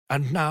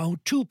And now,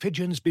 two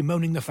pigeons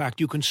bemoaning the fact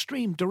you can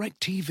stream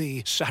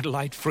DirecTV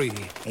satellite-free.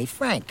 Hey,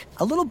 Frank,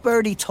 a little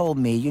birdie told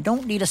me you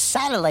don't need a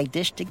satellite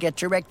dish to get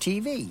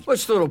DirecTV.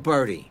 What's little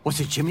birdie? Was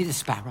it Jimmy the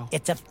Sparrow?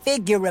 It's a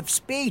figure of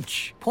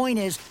speech. Point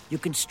is, you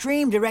can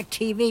stream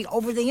DirecTV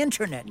over the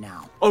internet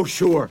now. Oh,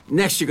 sure.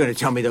 Next you're going to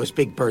tell me those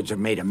big birds are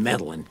made of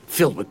metal and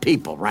filled with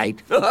people,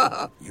 right?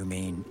 You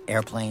mean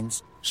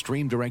airplanes?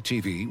 Stream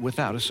DirecTV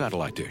without a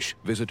satellite dish.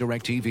 Visit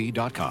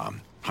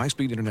DirecTV.com.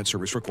 High-speed internet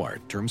service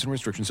required. Terms and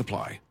restrictions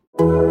apply.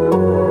 Leighton,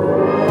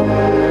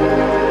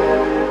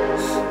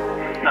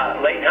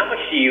 how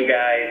much do you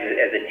guys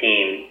as a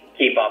team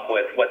keep up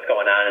with what's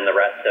going on in the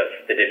rest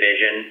of the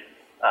division?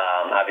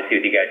 Obviously,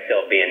 with you guys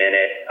still being in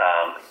it,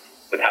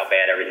 with how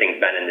bad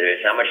everything's been in the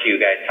division, how much do you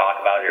guys talk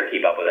about it or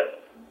keep up with it?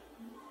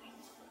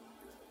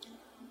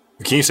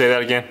 Can you say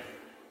that again?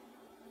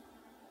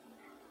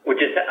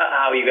 Which is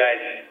how you guys,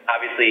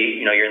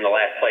 obviously, you're in the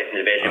last place in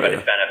the division, but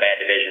it's been a bad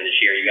division this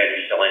year. You guys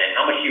are still in it.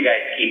 How much do you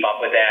guys keep up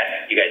with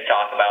that? You guys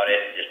talk about it?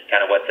 Just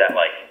kind of what's that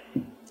like?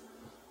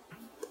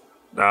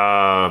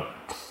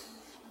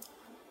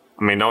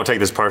 Don't take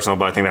this personal,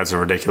 but I think that's a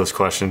ridiculous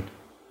question.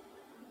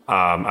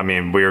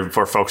 We're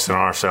focusing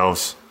on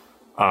ourselves.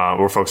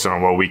 We're focusing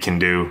on what we can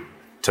do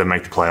to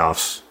make the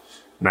playoffs.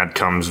 And that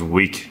comes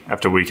week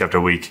after week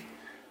after week.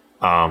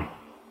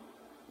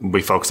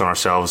 We focus on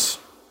ourselves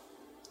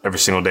every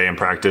single day in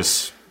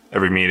practice,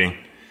 every meeting,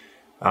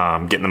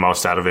 getting the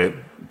most out of it,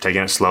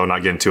 taking it slow,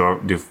 not getting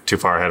too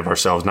far ahead of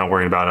ourselves, not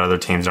worrying about other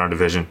teams in our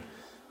division,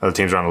 other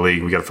teams around the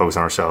league. We got to focus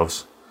on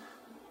ourselves.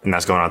 And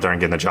that's going out there and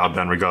getting the job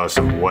done regardless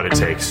of what it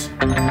takes.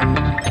 And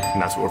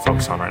that's what we're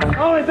focused on right now.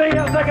 The only thing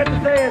else I got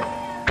to say is,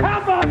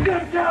 how about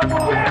them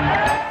Cowboys?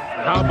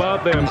 How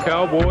about them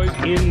Cowboys,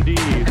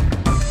 indeed.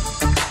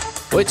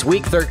 Well, it's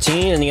Week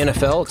 13 in the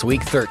NFL. It's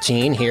Week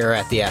 13 here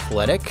at The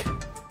Athletic.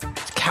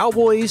 It's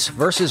Cowboys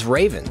versus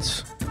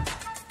Ravens.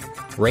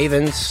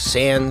 Ravens,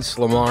 sans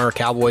Lamar,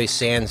 Cowboys,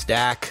 sans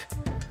Dak.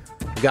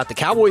 We've got the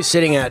Cowboys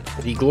sitting at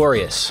the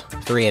glorious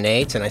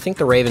 3-8, and I think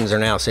the Ravens are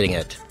now sitting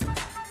at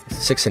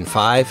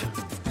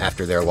 6-5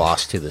 after their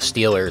loss to the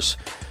Steelers.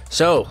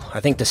 So I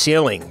think the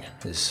ceiling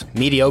is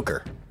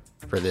mediocre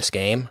for this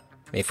game.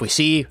 If we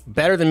see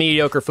better than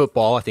mediocre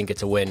football, I think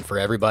it's a win for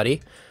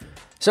everybody.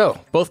 So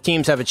both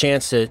teams have a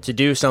chance to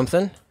do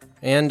something.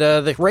 And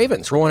the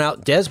Ravens rolling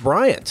out Dez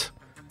Bryant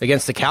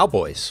against the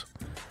Cowboys.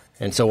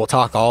 And so we'll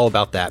talk all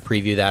about that,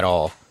 preview that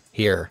all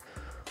here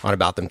on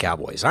About Them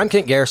Cowboys. I'm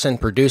Kent Garrison,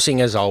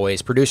 producing as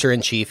always,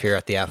 producer-in-chief here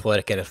at The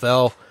Athletic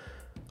NFL,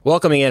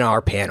 welcoming in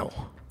our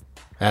panel,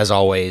 as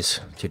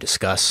always, to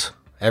discuss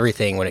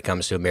everything when it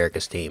comes to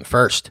America's team.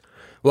 First,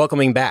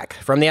 welcoming back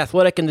from The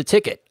Athletic and The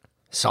Ticket,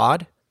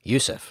 Saad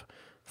Yousuf.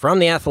 From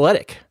The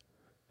Athletic,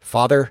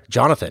 Father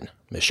Jonathan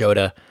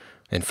Machota.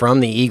 And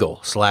from The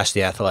Eagle /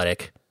 The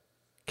Athletic,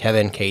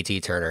 Kevin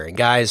KT Turner. And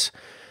guys,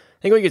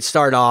 I think we could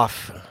start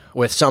off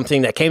with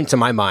something that came to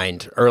my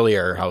mind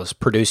earlier. I was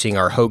producing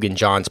our Hogan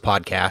Johns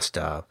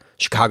podcast,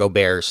 Chicago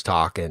Bears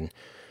Talk, and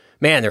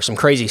man, there's some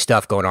crazy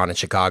stuff going on in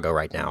Chicago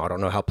right now. I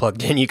don't know how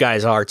plugged in you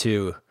guys are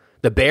to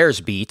the Bears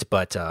beat,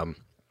 but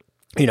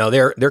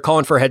they're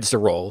calling for heads to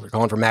roll. They're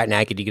calling for Matt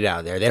Nagy to get out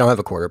of there. They don't have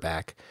a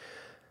quarterback,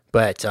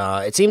 but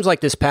it seems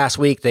like this past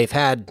week they've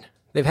had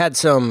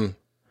some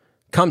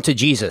come to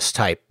Jesus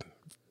type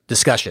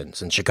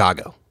discussions in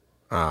Chicago.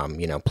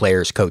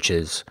 Players,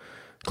 coaches,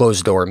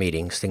 closed door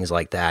meetings, things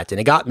like that, and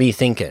it got me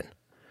thinking: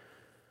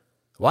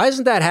 why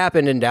hasn't that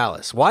happened in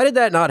Dallas? Why did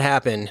that not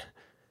happen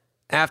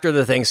after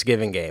the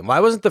Thanksgiving game? Why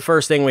wasn't the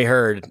first thing we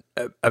heard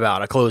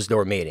about a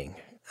closed-door meeting?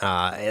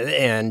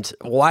 And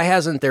why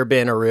hasn't there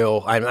been a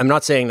real... I'm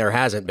not saying there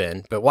hasn't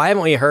been, but why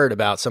haven't we heard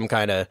about some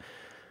kind of,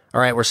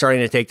 all right, we're starting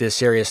to take this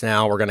serious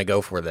now, we're going to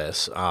go for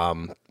this?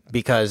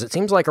 Because it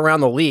seems like around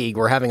the league,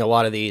 we're having a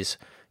lot of these,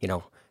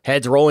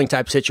 heads rolling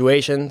type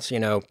situations,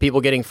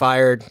 people getting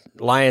fired,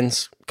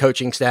 Lions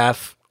coaching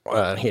staff,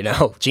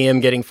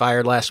 GM getting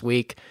fired last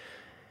week.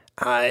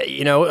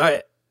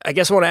 I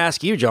guess I want to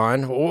ask you,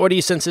 John, what do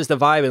you sense is the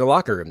vibe in the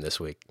locker room this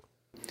week?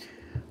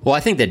 Well, I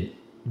think the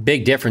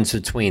big difference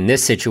between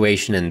this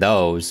situation and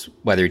those,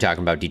 whether you're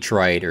talking about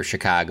Detroit or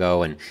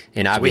Chicago, and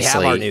obviously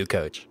we have our new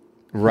coach,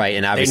 right?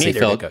 And obviously,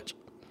 new coach.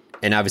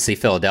 And obviously,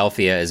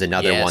 Philadelphia is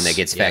another one that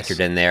gets factored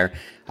in there.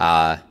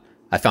 I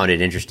found it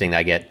interesting that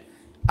I get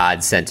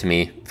odds sent to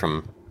me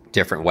from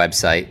different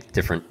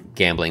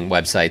gambling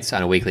websites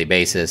on a weekly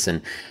basis,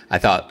 and I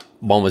thought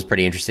one was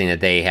pretty interesting that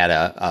they had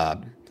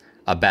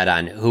a bet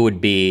on who would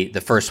be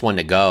the first one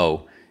to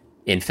go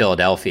in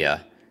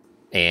Philadelphia,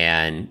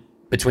 and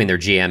between their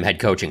GM, head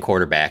coach, and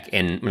quarterback.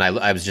 And when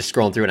I was just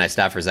scrolling through and I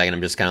stopped for a second,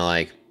 I'm just kind of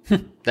like,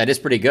 that is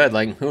pretty good.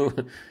 Like,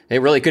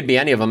 it really could be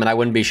any of them, and I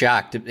wouldn't be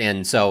shocked.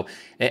 And so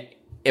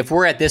if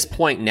we're at this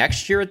point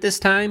next year at this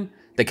time,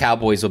 the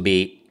Cowboys will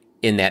be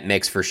in that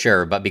mix for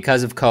sure. But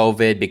because of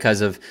COVID,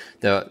 because of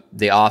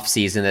the off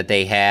season that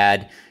they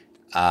had,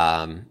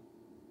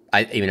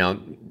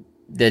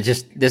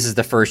 this is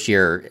the first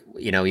year.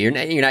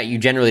 You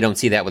generally don't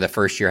see that with a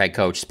first year head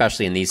coach,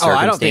 especially in these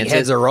circumstances. I don't think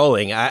heads are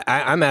rolling.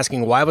 I'm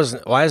asking why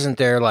isn't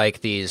there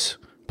like these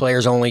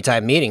players only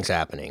type meetings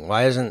happening?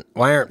 Why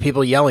aren't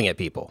people yelling at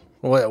people?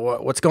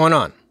 What's going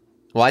on?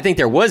 Well, I think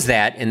there was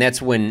that, and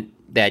that's when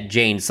that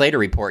Jane Slater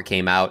report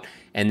came out,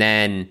 and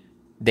then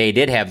they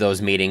did have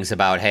those meetings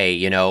about, hey,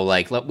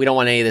 look, we don't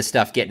want any of this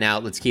stuff getting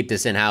out. Let's keep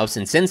this in house.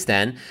 And since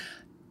then,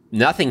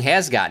 nothing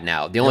has gotten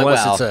out.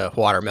 Unless it's a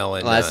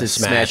watermelon. Unless it's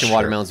smashing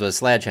watermelons with a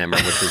sledgehammer,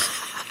 which is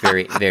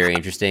very, very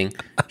interesting.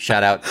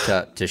 Shout out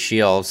to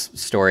Shields'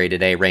 story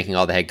today, ranking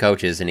all the head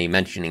coaches, and he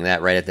mentioning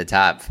that right at the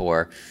top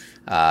for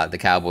the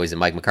Cowboys and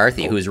Mike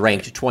McCarthy, who's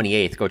ranked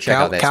 28th. Go check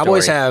out that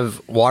Cowboys story.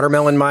 have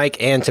Watermelon Mike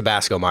and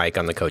Tabasco Mike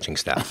on the coaching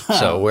staff,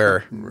 so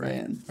we're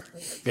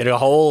getting a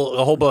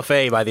whole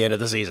buffet by the end of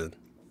the season.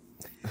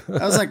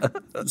 I was like,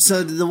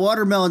 so did the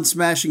watermelon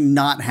smashing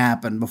not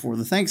happen before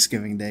the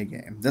Thanksgiving Day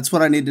game? That's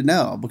what I need to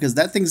know, because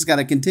that thing's got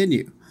to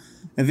continue.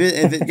 If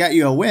it got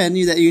you a win,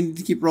 you need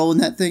to keep rolling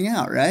that thing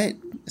out, right?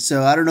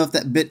 So I don't know if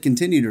that bit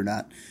continued or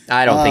not.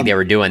 I don't think they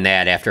were doing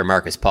that after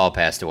Marcus Paul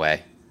passed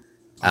away.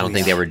 I don't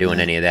think they were doing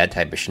any of that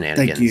type of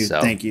shenanigans.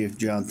 Thank you,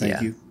 John.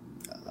 Thank you.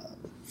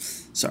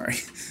 Sorry,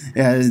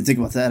 I didn't think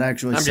about that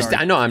actually.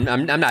 I know I'm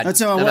not. That's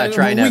I'm not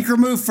trying a to. week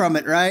removed from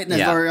it, right? And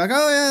we're like,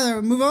 oh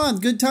yeah, move on.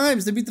 Good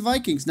times. They beat the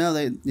Vikings. No,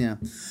 If you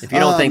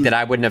don't think that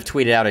I wouldn't have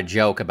tweeted out a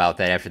joke about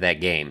that after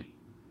that game,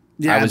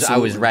 I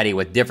was ready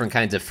with different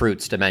kinds of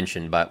fruits to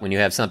mention. But when you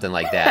have something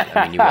like that,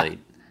 I mean, you really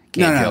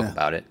can't joke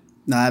about it.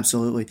 No,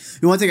 absolutely.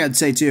 The one thing I'd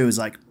say too is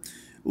like,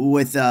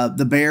 with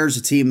the Bears,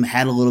 the team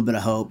had a little bit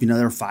of hope.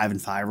 They're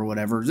 5-5 or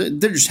whatever.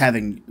 They're just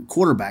having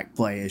quarterback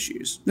thplay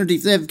issues.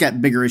 They've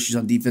got bigger issues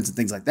on defense and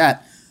things like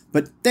that,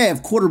 but they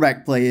have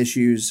quarterback play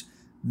issues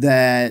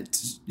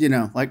that,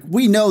 like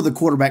we know the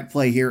quarterback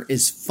play here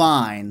is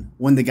fine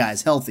when the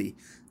guy's healthy.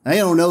 They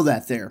don't know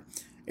that there.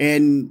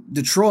 In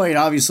Detroit,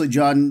 obviously,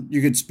 John,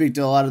 you could speak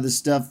to a lot of this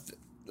stuff.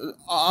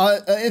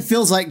 It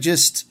feels like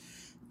just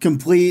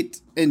complete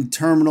and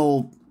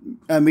terminal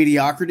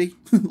mediocrity.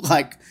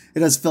 Like, it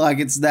doesn't feel like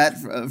it's that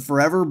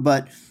forever,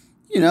 but,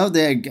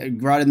 they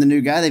brought in the new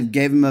guy. They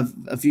gave him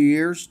a few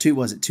years.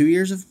 2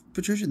 years of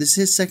Patricia? This is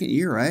his second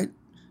year, right?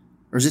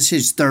 Or is this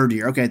his third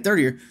year? Okay, third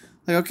year.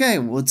 Like, okay,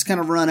 well, it's kind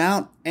of run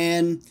out.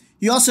 And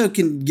you also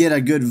can get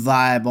a good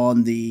vibe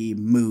on the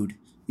mood,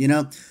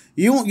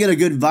 You won't get a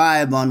good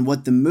vibe on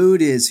what the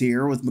mood is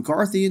here with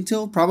McCarthy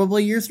until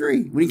probably year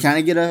 3, when you kind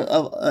of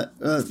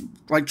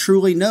get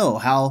truly know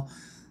how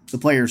the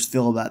players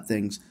feel about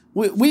things.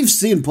 We've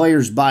seen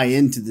players buy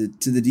into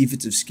the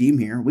defensive scheme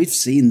here. We've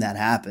seen that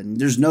happen.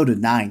 There's no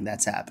denying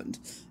that's happened.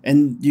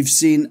 And you've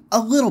seen a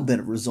little bit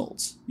of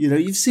results.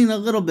 You've seen a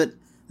little bit,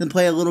 then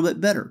play a little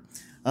bit better.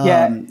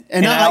 And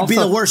not be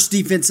the worst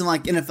defense in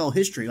like NFL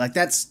history. Like,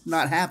 that's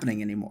not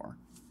happening anymore.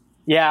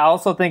 Yeah, I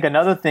also think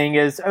another thing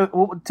is,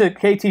 to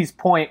KT's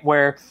point,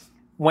 where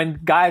when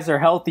guys are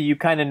healthy, you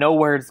kind of know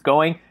where it's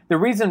going. The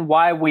reason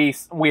why we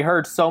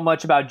heard so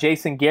much about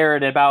Jason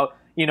Garrett, about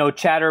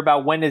chatter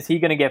about when is he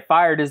going to get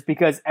fired, is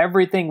because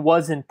everything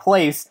was in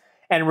place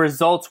and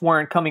results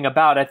weren't coming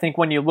about. I think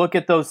when you look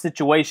at those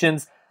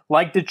situations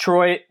like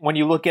Detroit, when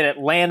you look at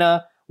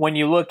Atlanta, when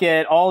you look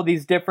at all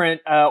these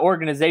different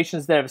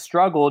organizations that have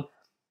struggled,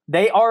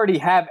 they already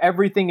have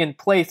everything in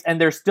place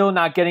and they're still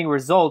not getting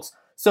results.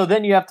 So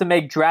then you have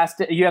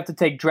to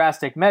take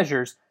drastic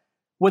measures.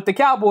 With the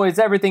Cowboys,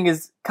 everything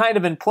is kind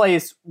of in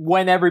place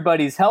when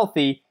everybody's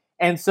healthy.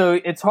 And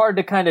so it's hard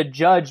to kind of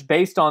judge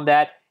based on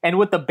that. And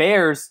with the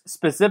Bears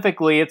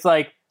specifically, it's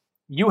like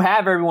you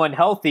have everyone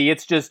healthy.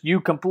 It's just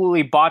you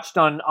completely botched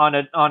on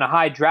a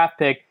high draft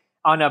pick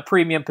on a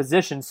premium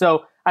position.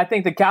 So I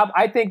think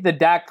the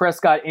Dak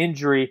Prescott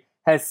injury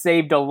has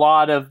saved a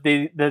lot of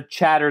the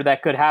chatter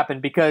that could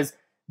happen, because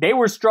they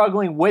were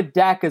struggling with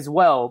Dak as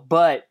well.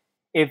 But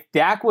if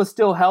Dak was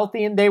still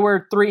healthy and they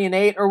were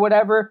 3-8 or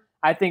whatever,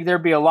 I think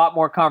there'd be a lot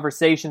more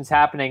conversations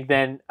happening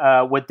than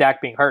with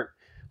Dak being hurt.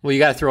 Well, you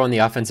got to throw in the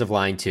offensive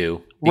line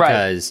too,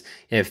 because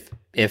if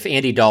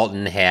Andy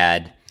Dalton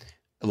had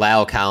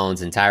Lyle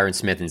Collins and Tyron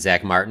Smith and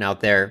Zach Martin out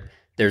there,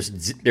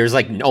 there's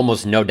like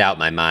almost no doubt in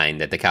my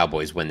mind that the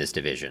Cowboys win this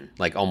division.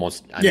 Like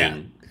almost, I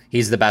mean,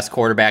 he's the best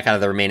quarterback out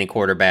of the remaining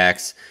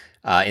quarterbacks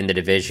in the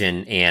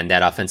division, and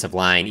that offensive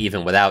line,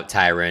 even without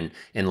Tyron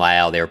and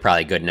Lyle, they were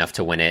probably good enough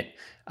to win it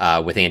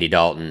with Andy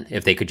Dalton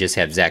if they could just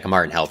have Zach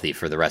Martin healthy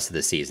for the rest of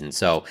the season.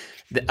 So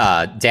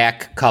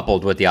Dak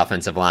coupled with the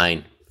offensive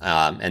line,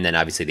 and then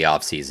obviously the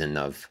offseason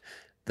of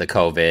the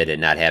COVID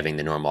and not having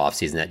the normal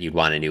offseason that you'd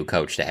want a new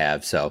coach to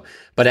have. So,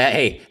 but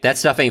hey, that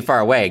stuff ain't far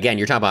away. Again,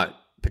 you're talking about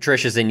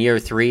Patricia's in year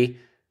 3.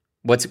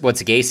 What's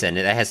Gase in?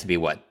 That has to be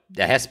what?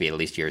 That has to be at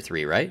least year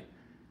 3, right?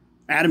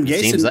 Adam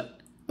Gase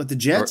with the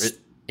Jets.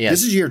 Yes.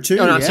 This is year 2.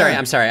 No,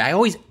 I'm sorry. I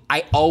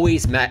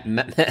always mess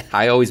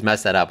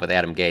that up with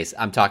Adam Gase.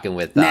 I'm talking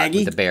with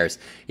the Bears.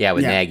 Yeah,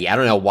 with Nagy. I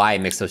don't know why I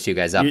mixed those two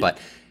guys up, but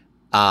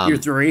year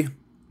 3.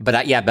 But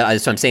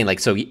that's what I'm saying. Like,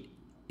 so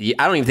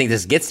I don't even think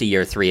this gets to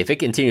year 3. If it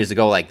continues to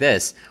go like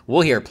this,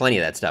 we'll hear plenty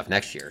of that stuff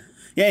next year.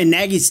 Yeah, and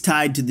Nagy's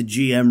tied to the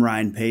GM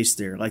Ryan Pace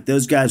there. Like,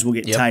 those guys will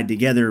get tied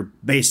together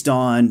based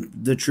on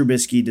the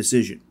Trubisky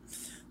decision.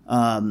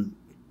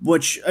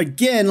 Which,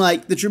 again,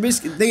 like the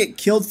Trubisky, they get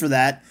killed for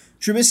that.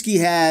 Trubisky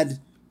had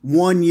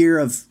 1 year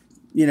of,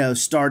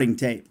 starting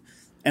tape.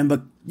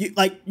 And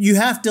you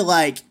have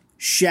to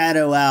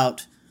shadow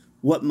out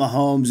what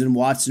Mahomes and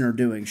Watson are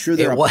doing. Sure,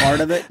 they're a part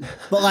of it,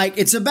 but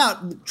it's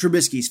about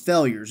Trubisky's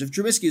failures. If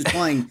Trubisky is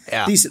playing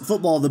decent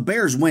football, the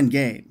Bears win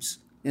games.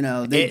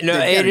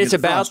 It's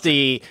about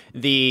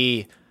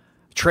the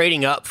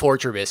trading up for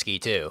Trubisky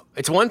too.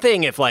 It's one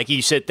thing if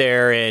you sit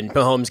there and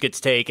Mahomes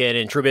gets taken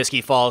and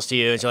Trubisky falls to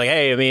you and you're like,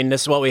 hey, I mean,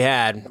 this is what we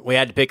had. We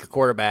had to pick a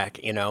quarterback,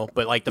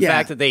 But the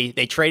fact that they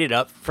traded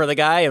up for the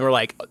guy and we're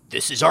like,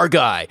 this is our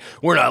guy.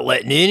 We're not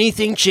letting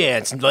anything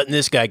chance and letting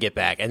this guy get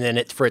back. And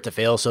then for it to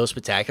fail so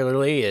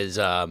spectacularly is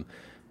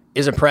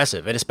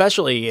impressive. And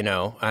especially, I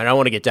don't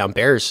want to get down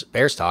Bears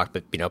talk,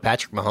 but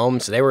Patrick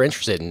Mahomes, they were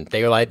interested in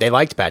they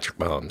liked Patrick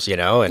Mahomes,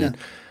 and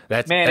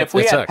if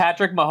we had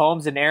Patrick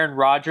Mahomes and Aaron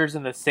Rodgers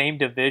in the same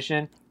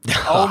division,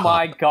 oh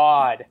my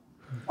God.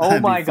 Oh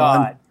my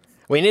God.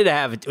 We need to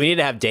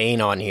have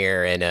Dane on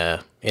here in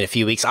a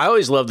few weeks. I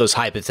always love those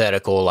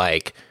hypothetical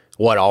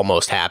what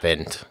almost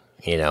happened,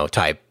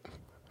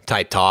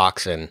 type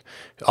talks and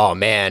oh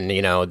man,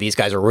 these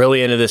guys are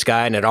really into this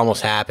guy and it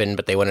almost happened,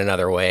 but they went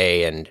another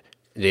way and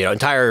the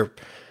entire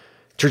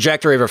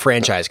trajectory of a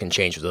franchise can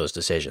change with those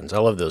decisions. I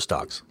love those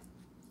talks.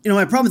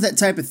 My problem with that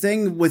type of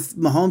thing with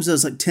Mahomes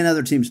is 10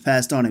 other teams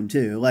passed on him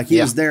too. He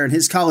was there and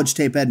his college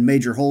tape had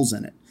major holes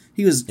in it.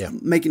 He was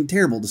making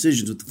terrible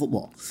decisions with the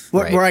football.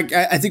 Where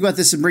I think about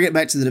this and bring it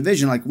back to the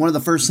division, one of the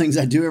first things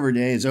I do every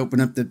day is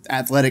open up the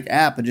Athletic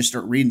app and just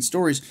start reading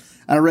stories.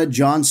 And I read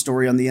John's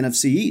story on the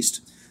NFC East.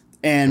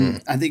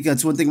 And I think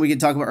that's one thing we can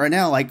talk about right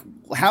now.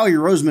 Howie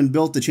Roseman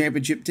built the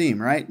championship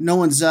team, right? No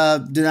one's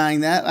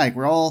denying that.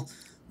 We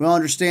all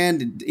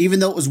understand, even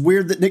though it was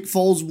weird that Nick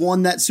Foles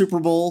won that Super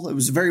Bowl, it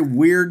was a very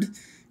weird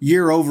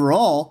year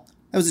overall.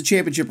 That was a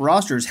championship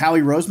roster. Is Howie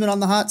Roseman on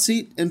the hot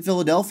seat in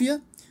Philadelphia?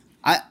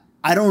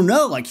 I don't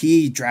know.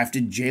 He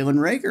drafted Jalen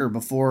Reagor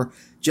before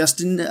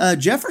Justin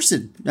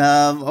Jefferson.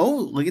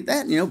 Look at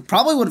that.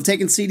 Probably would have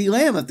taken CeeDee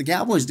Lamb if the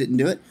Cowboys didn't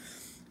do it.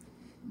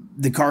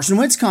 The Carson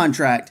Wentz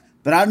contract,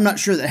 but I'm not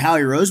sure that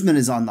Howie Roseman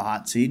is on the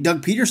hot seat.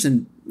 Doug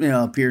Peterson,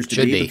 appears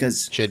to be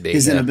because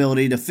his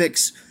inability to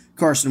fix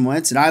Carson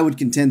Wentz, and I would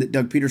contend that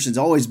Doug Peterson's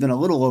always been a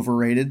little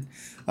overrated.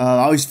 I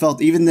always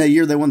felt, even the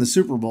year they won the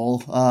Super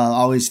Bowl, I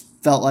always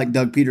felt like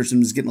Doug Peterson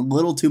was getting a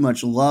little too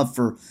much love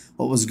for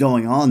what was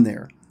going on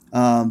there.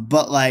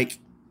 But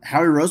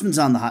Howie Roseman's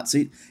on the hot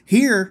seat.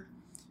 Here,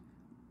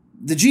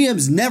 the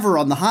GM's never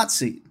on the hot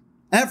seat,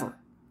 ever.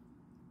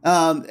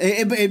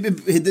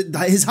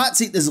 His hot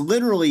seat is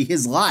literally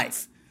his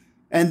life.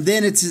 And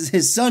then it's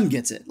his son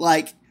gets it.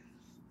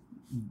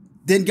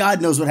 Then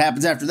God knows what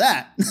happens after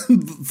that.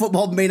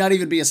 Football may not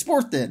even be a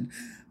sport then.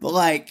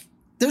 But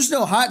there's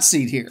no hot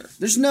seat here.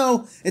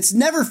 It's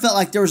never felt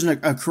like there was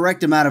a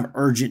correct amount of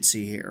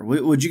urgency here.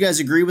 Would you guys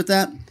agree with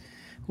that?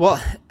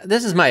 Well,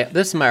 this is my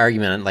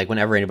argument.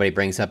 Whenever anybody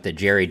brings up the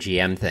Jerry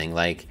GM thing,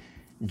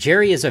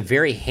 Jerry is a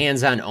very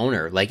hands-on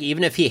owner.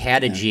 Even if he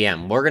had a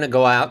GM, we're going to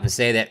go out and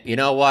say that, you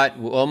know what,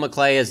 Will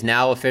McClay is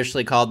now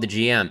officially called the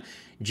GM.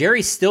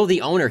 Jerry's still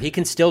the owner. He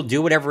can still do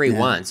whatever he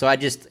wants. So I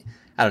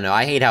don't know.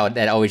 I hate how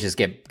that always just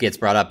gets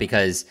brought up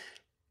because,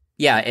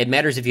 it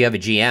matters if you have a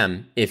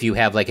GM, if you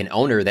have an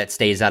owner that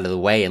stays out of the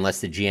way and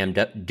lets the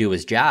GM do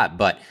his job.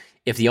 But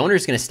if the owner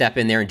is going to step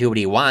in there and do what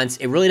he wants,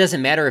 it really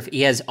doesn't matter if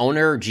he has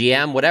owner,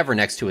 GM, whatever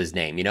next to his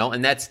name,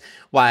 And that's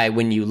why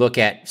when you look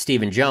at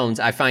Stephen Jones,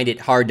 I find it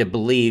hard to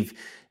believe,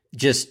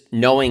 just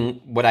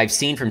knowing what I've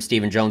seen from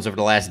Stephen Jones over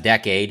the last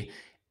decade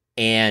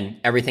and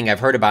everything I've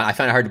heard about, I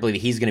find it hard to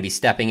believe he's going to be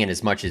stepping in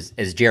as much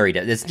as Jerry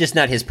does. It's just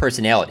not his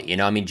personality,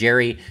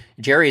 Jerry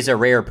is a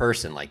rare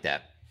person like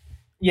that.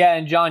 Yeah,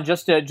 and John,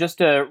 just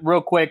to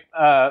real quick,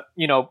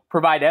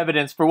 provide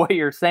evidence for what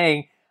you're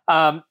saying.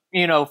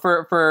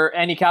 For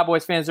any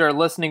Cowboys fans that are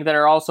listening that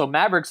are also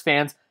Mavericks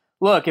fans,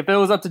 look, if it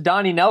was up to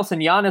Donnie Nelson,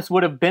 Giannis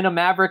would have been a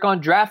Maverick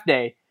on draft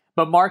day.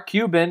 But Mark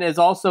Cuban is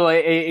also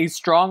a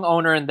strong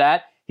owner in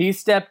that. He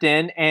stepped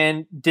in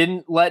and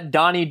didn't let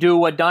Donnie do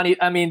what Donnie...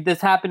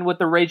 this happened with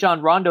the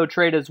Rajon Rondo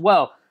trade as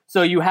well.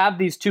 So you have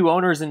these two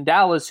owners in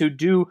Dallas who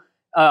do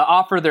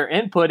offer their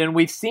input, and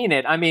we've seen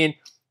it.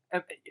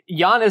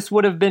 Giannis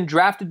would have been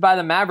drafted by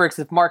the Mavericks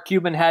if Mark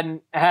Cuban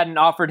hadn't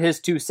offered his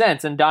 2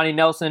 cents, and Donnie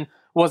Nelson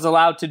was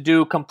allowed to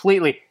do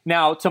completely.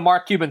 Now, to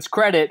Mark Cuban's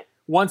credit,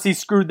 once he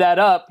screwed that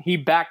up, he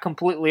backed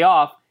completely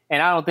off,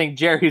 and I don't think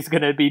Jerry's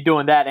going to be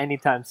doing that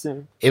anytime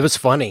soon. It was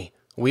funny.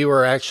 We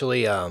were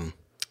actually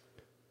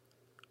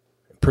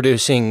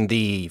producing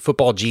the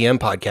Football GM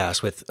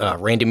podcast with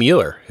Randy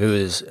Mueller, who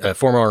is a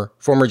former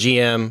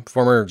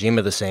GM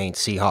of the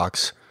Saints,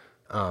 Seahawks.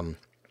 And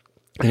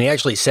he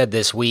actually said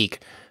this week,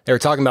 they were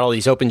talking about all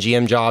these open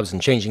GM jobs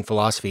and changing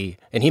philosophy,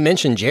 and he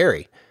mentioned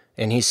Jerry.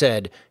 And he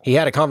said he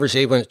had a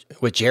conversation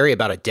with Jerry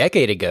about a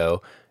decade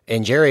ago,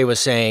 and Jerry was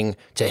saying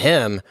to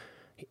him,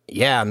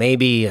 yeah,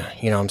 maybe,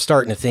 I'm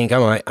starting to think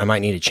I might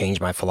need to change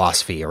my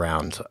philosophy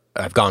around.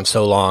 I've gone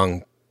so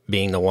long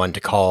being the one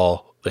to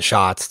call the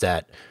shots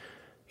that,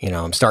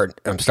 I'm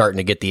starting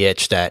to get the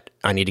itch that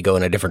I need to go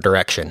in a different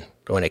direction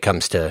when it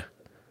comes to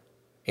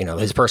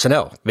his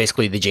personnel,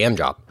 basically the jam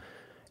job.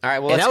 All right,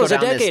 well, let's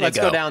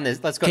go down this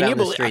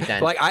street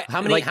then.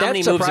 How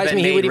many moves have been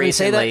made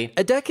recently?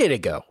 A decade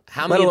ago.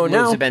 How many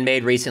moves have been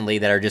made recently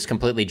that are just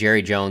completely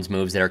Jerry Jones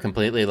moves that are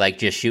completely like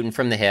just shooting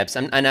from the hips?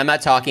 I'm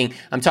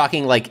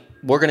talking like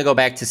we're going to go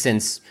back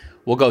to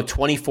we'll go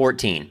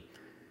 2014.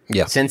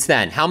 Yeah. Since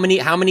then, how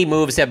many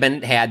moves have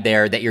been had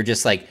there that you're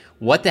just like,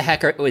 what the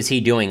heck was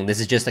he doing? This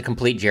is just a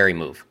complete Jerry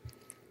move.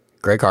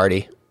 Greg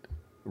Hardy.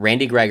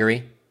 Randy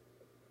Gregory.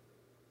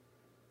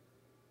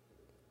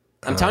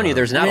 I'm telling you,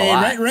 there's not a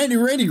lot.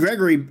 Randy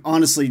Gregory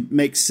honestly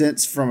makes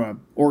sense from an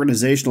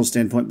organizational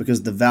standpoint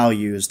because the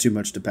value is too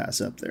much to pass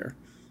up there.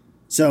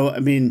 So, I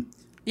mean...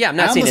 Yeah, I'm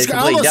not saying it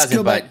completely doesn't,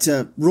 go back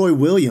to Roy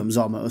Williams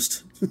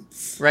almost.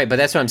 Right, but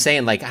that's what I'm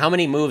saying. Like, how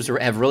many moves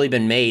have really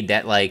been made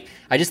that, like,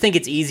 I just think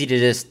it's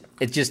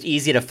just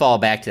easy to fall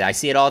back to that. I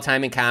see it all the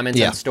time in comments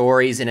on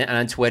stories and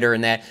on Twitter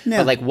and that. Yeah.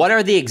 But, like, what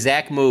are the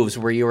exact moves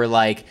where you were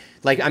like,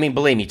 I mean,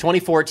 believe me,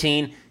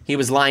 2014... he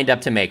was lined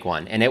up to make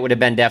one, and it would have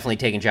been definitely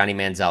taking Johnny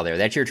Manziel there.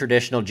 That's your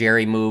traditional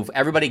Jerry move.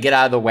 Everybody get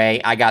out of the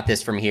way. I got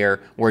this from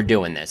here. We're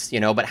doing this,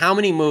 But how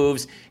many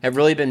moves have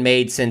really been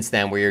made since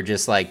then where you're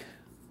just like,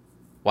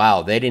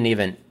 wow, they didn't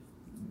even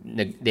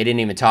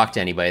talk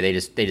to anybody.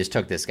 They just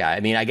took this guy. I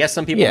mean, I guess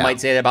some people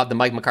might say that about the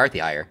Mike McCarthy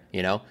hire,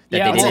 that they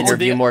didn't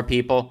interview more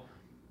people.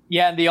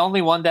 Yeah, and the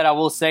only one that I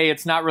will say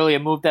it's not really a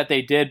move that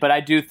they did, but I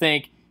do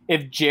think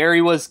if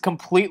Jerry was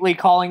completely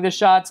calling the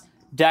shots,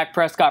 Dak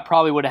Prescott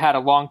probably would have had a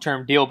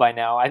long-term deal by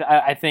now.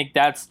 I think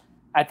that's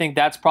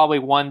probably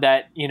one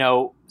that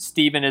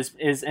Steven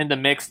is in the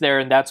mix there,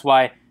 and that's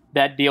why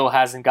that deal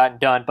hasn't gotten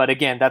done. But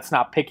again, that's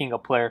not picking a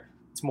player;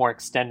 it's more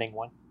extending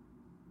one.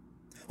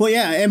 Well,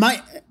 yeah,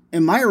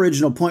 and my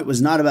original point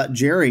was not about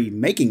Jerry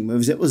making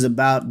moves; it was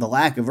about the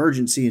lack of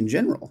urgency in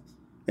general.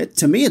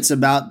 To me, it's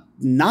about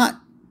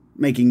not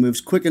making moves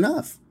quick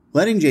enough,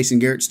 letting Jason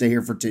Garrett stay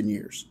here for 10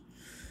 years.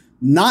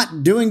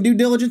 Not doing due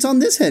diligence on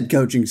this head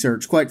coaching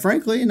search, quite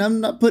frankly, and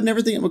I'm not putting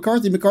everything at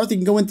McCarthy. McCarthy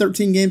can go win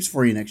 13 games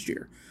for you next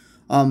year.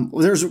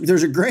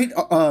 There's a great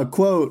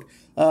quote.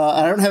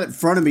 I don't have it in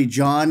front of me,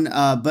 John,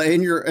 but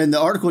in the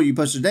article you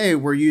posted today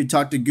where you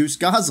talked to Goose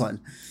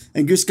Goslin,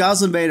 and Goose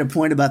Goslin made a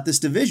point about this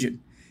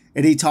division,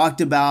 and he talked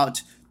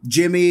about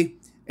Jimmy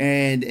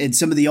and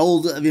some of the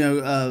old,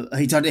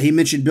 he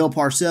mentioned Bill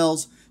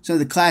Parcells, some of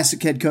the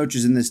classic head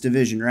coaches in this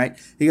division, right?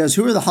 He goes,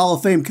 who are the Hall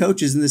of Fame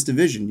coaches in this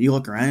division? You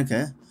look around,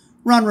 okay.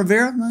 Ron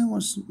Rivera,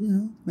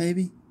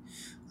 maybe.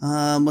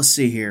 Let's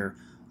see here.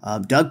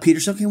 Doug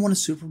Peterson, okay, won a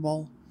Super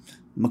Bowl.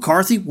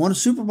 McCarthy won a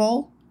Super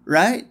Bowl,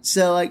 right?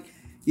 So, like,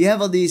 you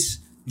have all these.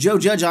 Joe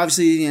Judge,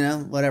 obviously,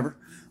 whatever.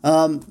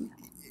 I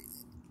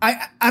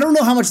don't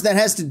know how much that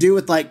has to do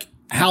with, like,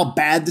 how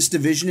bad this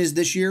division is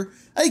this year.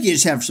 I think you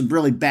just have some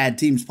really bad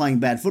teams playing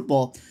bad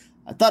football.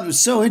 I thought it was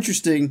so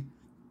interesting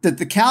that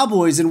the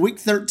Cowboys in Week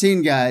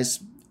 13,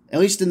 guys, at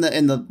least in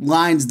the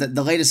lines that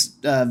the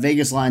latest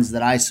Vegas lines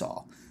that I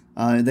saw.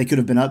 They could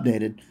have been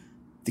updated.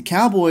 The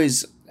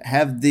Cowboys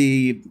have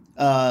the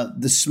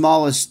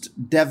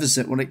smallest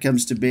deficit when it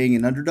comes to being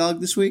an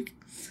underdog this week.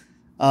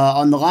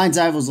 On the lines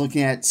I was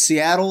looking at,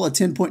 Seattle, a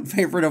 10-point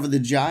favorite over the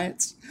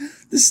Giants.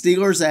 The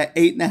Steelers, at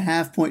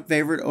 8.5-point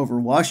favorite over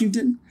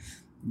Washington.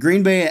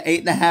 Green Bay,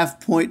 an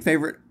 8.5-point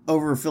favorite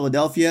over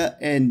Philadelphia.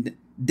 And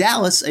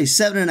Dallas, a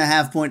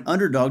 7.5-point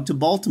underdog to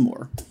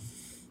Baltimore.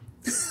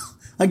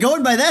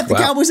 Going by that, the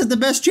Cowboys have the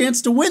best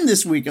chance to win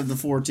this week of the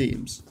 4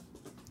 teams.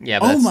 Yeah,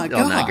 but that's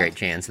still not a great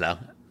chance, though.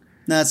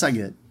 No, that's not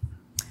good.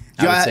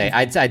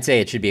 I'd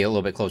say it should be a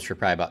little bit closer,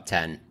 probably about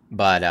 10.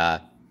 But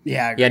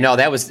no,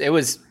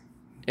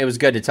 it was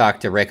good to talk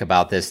to Rick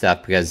about this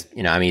stuff because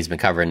he's been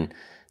covering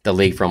the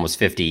league for almost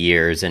 50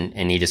 years,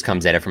 and he just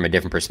comes at it from a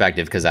different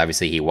perspective because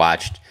obviously he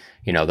watched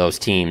those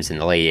teams in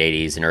the late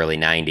 80s and early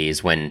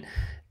 90s when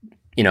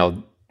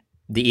the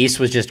East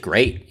was just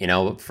great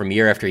from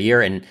year after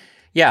year. And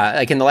yeah,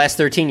 like in the last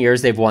 13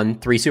 years, they've won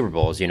 3 Super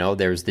Bowls.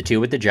 There's the 2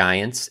 with the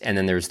Giants, and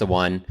then there's the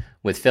 1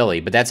 with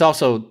Philly. But that's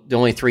also the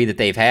only 3 that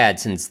they've had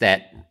since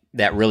that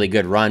really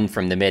good run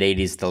from the mid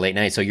 80s to the late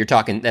 90s. So you're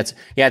talking it's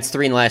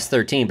 3 in the last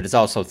 13, but it's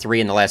also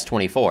 3 in the last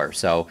 24.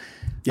 So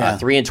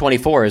 3 in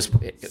 24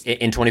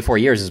 in 24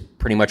 years is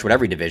pretty much what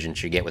every division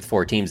should get with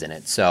 4 teams in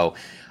it. So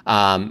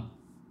I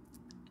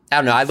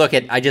don't know.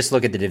 I just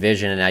look at the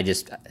division, and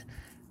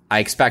I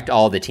expect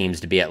all the teams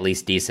to be at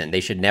least decent.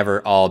 They should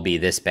never all be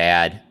this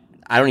bad.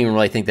 I don't even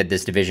really think that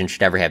this division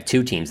should ever have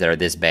 2 teams that are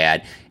this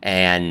bad.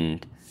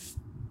 And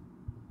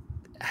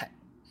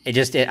I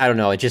don't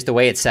know. It's just the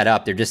way it's set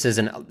up. There just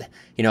isn't,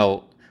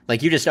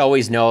 like you just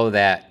always know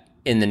that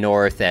in the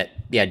North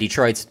that,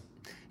 Detroit's,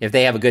 if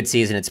they have a good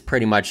season, it's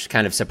pretty much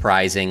kind of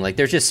surprising. Like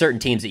there's just certain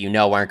teams that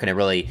aren't going to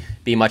really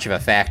be much of a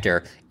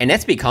factor. And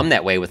that's become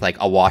that way with like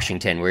a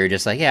Washington where you're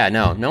just like,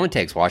 no one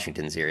takes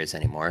Washington serious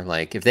anymore.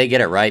 Like if they get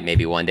it right,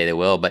 maybe one day they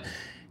will. But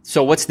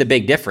so what's the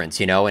big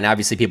difference, And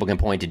obviously people can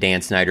point to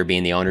Dan Snyder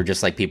being the owner,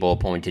 just like people will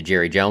point to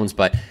Jerry Jones.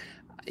 But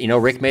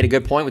Rick made a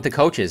good point with the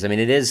coaches. I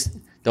mean,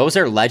 those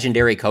are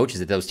legendary coaches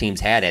that those teams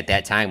had at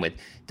that time, with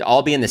to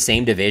all be in the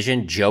same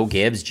division. Joe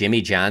Gibbs,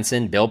 Jimmy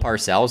Johnson, Bill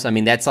Parcells. I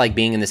mean, that's like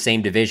being in the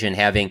same division,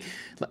 having,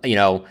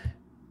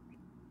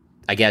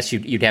 I guess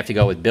you'd have to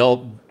go with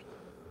Bill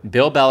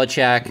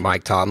Belichick,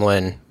 Mike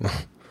Tomlin.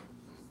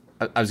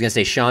 I was going to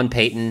say Sean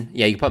Payton.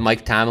 Yeah, you put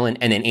Mike Tomlin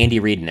and then Andy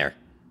Reid in there.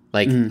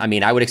 Like, I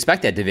mean, I would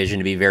expect that division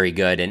to be very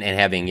good and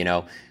having,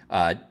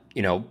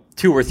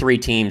 2 or 3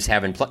 teams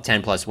having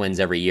 10 plus wins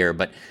every year,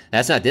 but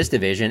that's not this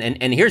division.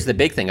 And here's the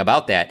big thing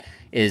about that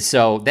is,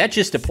 so that's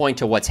just a point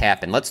to what's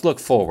happened. Let's look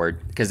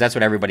forward, because that's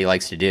what everybody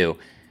likes to do.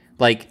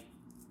 Like,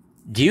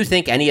 do you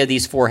think any of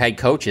these 4 head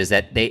coaches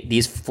that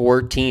these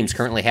 4 teams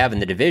currently have in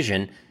the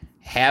division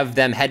have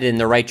them headed in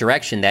the right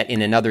direction, that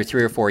in another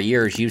 3 or 4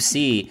 years you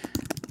see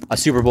a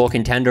Super Bowl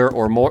contender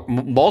or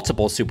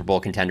multiple Super Bowl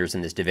contenders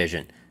in this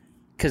division?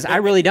 Because I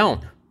really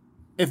don't.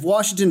 If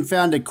Washington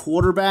found a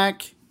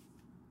quarterback,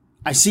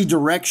 I see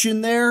direction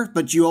there,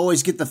 but you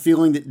always get the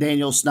feeling that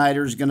Daniel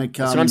Snyder's going to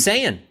come. That's what I'm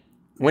saying.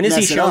 When has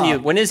he shown you?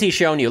 When has he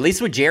shown you? At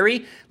least with Jerry,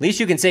 at least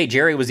you can say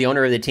Jerry was the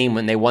owner of the team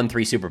when they won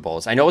 3 Super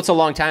Bowls. I know it's a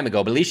long time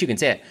ago, but at least you can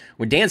say it.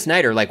 With Dan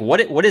Snyder, like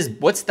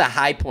what's the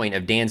high point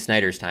of Dan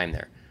Snyder's time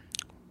there?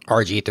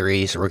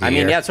 RG3's rookie year. I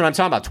mean, that's what I'm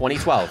talking about.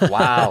 2012.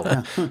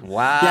 Wow.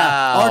 Wow.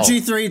 Yeah.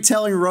 RG3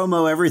 telling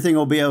Romo everything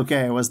will be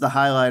okay was the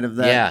highlight of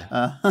that.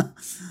 Yeah.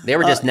 They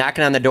were just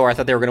knocking on the door. I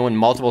thought they were going to win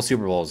multiple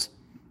Super Bowls.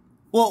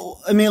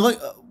 Well, I mean,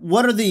 look,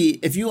 what are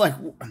if you like,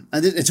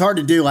 it's hard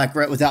to do like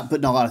right without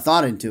putting a lot of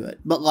thought into it,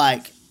 but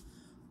like,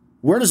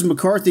 where does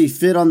McCarthy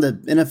fit on the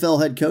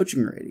NFL head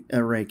coaching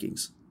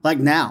rankings? Like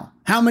now,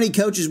 how many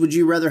coaches would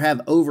you rather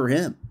have over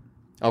him?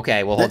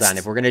 Okay, well, hold on.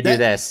 If we're going to do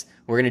this,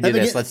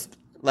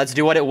 let's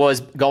do what it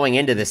was going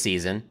into the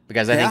season,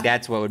 because I think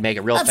that's what would make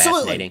it real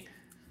fascinating.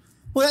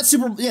 Well, that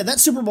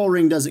Super Bowl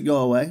ring doesn't go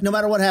away. No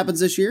matter what happens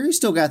this year, he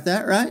still got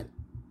that, right?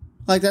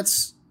 Like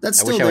that's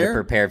still there. I wish I would have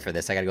prepared for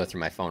this. I got to go through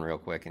my phone real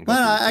quick. And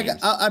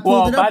I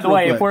pulled it up. By the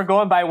way, quick. if we're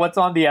going by what's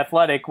on The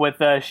Athletic with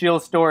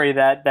Shields' story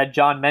that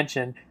John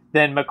mentioned,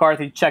 then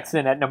McCarthy checks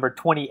in at number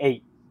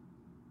 28.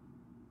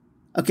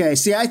 Okay,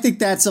 see, I think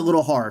that's a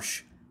little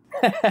harsh.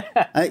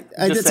 I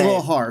that's a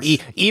little harsh.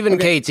 Even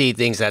KT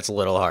thinks that's a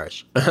little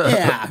harsh.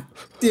 Yeah,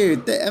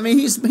 dude. I mean,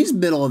 he's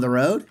middle of the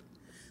road.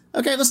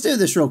 Okay, let's do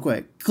this real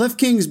quick. Cliff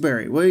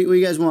Kingsbury. What do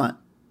you guys want?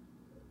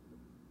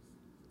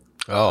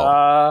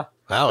 Oh,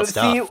 wow, it's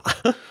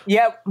tough.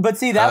 Yeah, but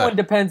see, that one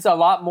depends a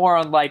lot more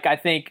on, like, I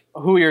think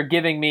who you're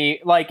giving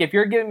me. Like, if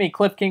you're giving me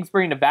Cliff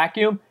Kingsbury in a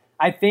vacuum,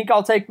 I think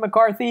I'll take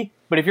McCarthy.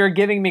 But if you're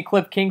giving me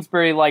Cliff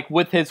Kingsbury, like,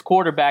 with his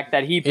quarterback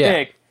that he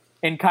picked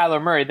in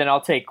Kyler Murray, then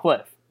I'll take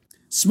Cliff.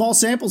 Small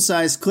sample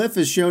size. Cliff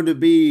is shown to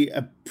be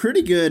a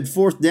pretty good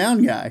 4th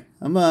down guy.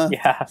 I'm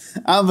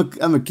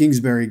a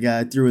Kingsbury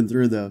guy through and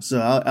through, though,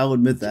 so I'll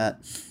admit that.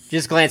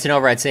 Just glancing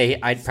over, I'd say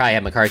I'd probably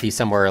have McCarthy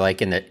somewhere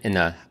like in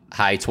the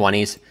high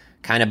 20s,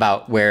 kind of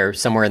about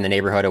somewhere in the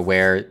neighborhood of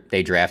where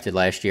they drafted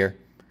last year.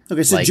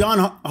 Okay, so like, John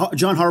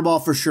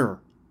Harbaugh for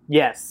sure.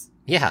 Yes.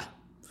 Yeah.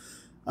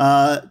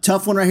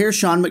 Tough one right here,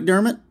 Sean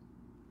McDermott.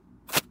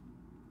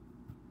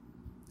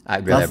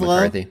 I'd rather have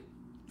McCarthy.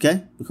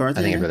 Okay, McCarthy.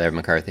 I think I'd rather have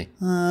McCarthy.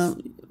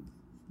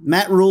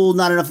 Matt Rule,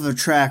 not enough of a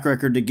track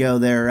record to go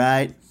there,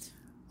 right?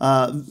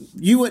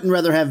 You wouldn't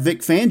rather have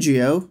Vic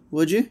Fangio,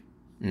 would you?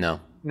 No.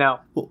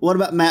 What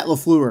about Matt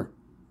LaFleur?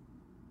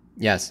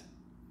 Yes.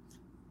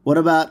 What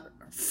about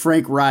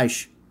Frank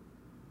Reich?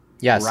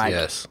 Yes.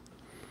 Yes.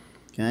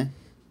 Okay.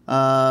 Do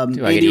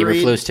I get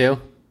Eberflus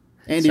too?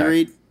 Andy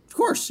Reid? Of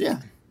course, yeah.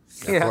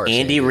 Of course,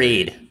 Andy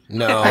Reid.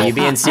 No. Are you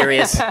being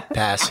serious?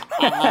 Pass.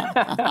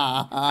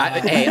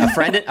 Hey, a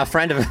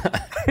friend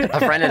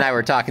and I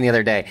were talking the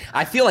other day.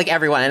 I feel like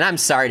everyone, and I'm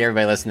sorry to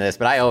everybody listening to this,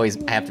 but I always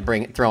have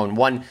to throw in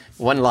one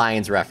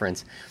Lions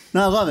reference.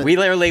 No, I love it. We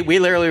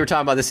literally were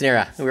talking about this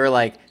scenario. We were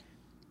like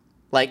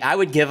I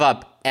would give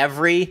up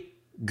every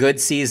good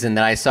season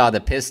that I saw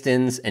the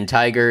Pistons and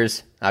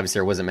Tigers. Obviously,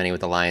 there wasn't many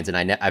with the Lions, and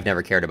I've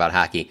never cared about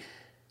hockey.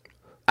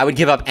 I would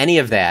give up any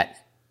of that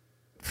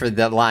for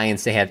the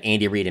Lions to have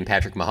Andy Reid and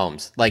Patrick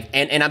Mahomes. Like,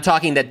 and I'm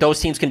talking that those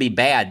teams can be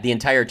bad the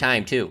entire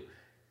time too.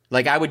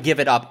 Like, I would give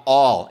it up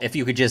all if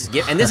you could just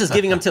get, and this is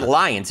giving them to the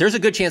Lions. There's a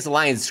good chance the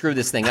Lions screw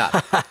this thing up.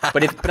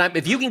 But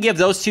if you can give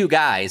those 2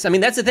 guys, I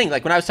mean, that's the thing.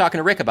 Like, when I was talking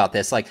to Rick about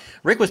this, like,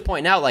 Rick was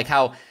pointing out, like,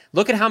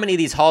 look at how many of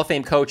these Hall of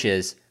Fame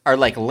coaches are,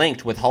 like,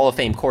 linked with Hall of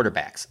Fame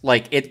quarterbacks.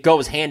 Like, it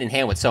goes hand in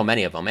hand with so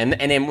many of them. And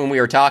then when we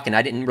were talking,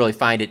 I didn't really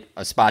find it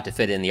a spot to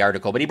fit in the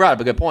article, but he brought up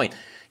a good point.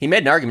 He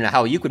made an argument of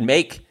how you could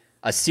make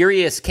a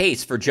serious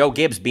case for Joe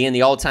Gibbs being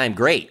the all-time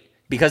great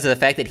because of the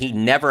fact that he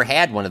never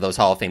had one of those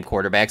Hall of Fame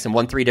quarterbacks and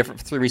won three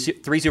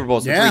Super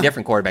Bowls with 3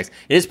 different quarterbacks.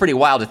 It is pretty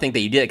wild to think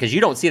that you did it because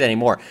you don't see that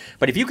anymore.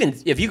 But if you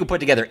could put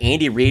together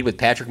Andy Reid with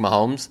Patrick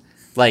Mahomes,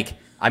 like,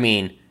 I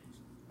mean,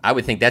 I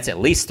would think that's at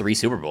least 3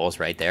 Super Bowls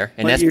right there,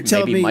 and that's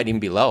might even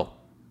be low.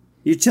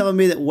 You're telling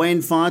me that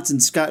Wayne Fontes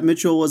and Scott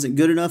Mitchell wasn't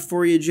good enough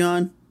for you,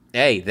 John?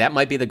 Hey, that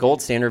might be the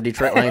gold standard of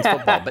Detroit Lions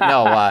football. But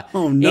no,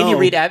 oh, no. Andy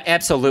Reid,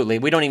 absolutely.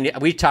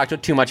 We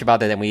talked too much about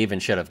that than we even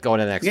should have. Go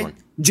to the next one.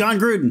 John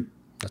Gruden.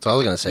 That's all I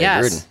was going to say.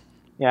 Yes. Gruden.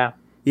 Yeah.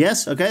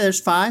 Yes. Okay, there's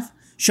 5.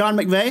 Sean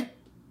McVay?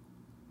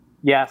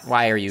 Yes.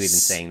 Why are you even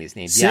saying these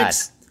names? 6.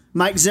 Yes.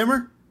 Mike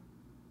Zimmer?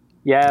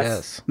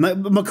 Yes.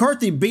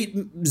 McCarthy beat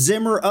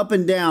Zimmer up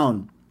and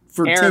down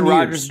for 10 years. Aaron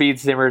Rodgers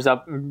beats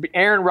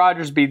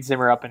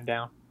Zimmer up and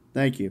down.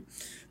 Thank you.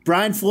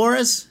 Brian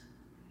Flores?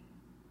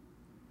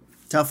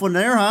 Tough one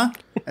there, huh?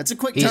 That's a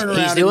quick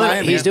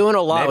turnaround. He's doing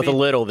a lot with a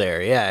little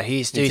there. Yeah,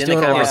 he's doing in the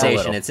a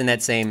conversation. lot. It's in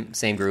that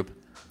same group.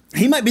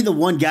 He might be the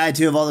one guy,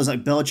 too, of all those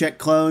like Belichick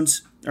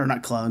clones. Or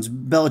not clones,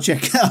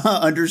 Belichick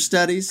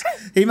understudies.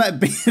 He might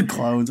be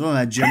clones. What am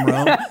I, Jim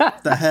Rome?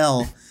 The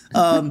hell?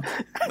 One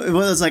of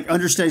those like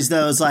understudies,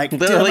 though, is like,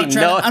 dude,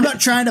 I'm not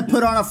trying to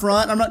put on a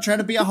front. I'm not trying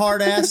to be a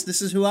hard ass.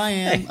 This is who I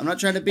am. I'm not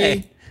trying to be.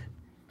 Hey,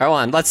 hold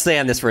on. Let's stay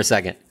on this for a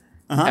second.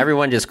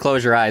 Everyone just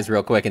close your eyes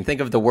real quick and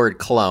think of the word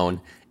clone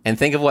and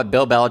think of what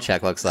Bill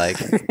Belichick looks like.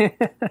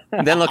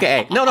 Then look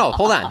at,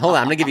 hold on. I'm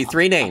going to give you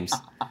 3 names.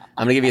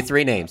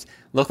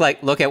 Look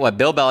at what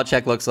Bill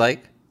Belichick looks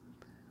like.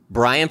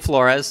 Brian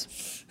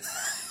Flores,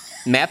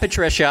 Matt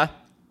Patricia,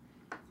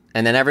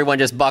 and then everyone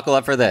just buckle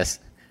up for this.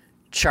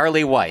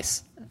 Charlie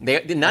Weiss.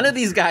 None of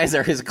these guys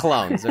are his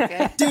clones,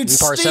 okay? Dude, and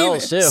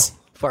Parcells, too.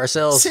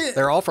 Parcells,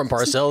 they're all from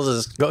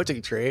Parcells'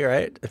 go-to tree,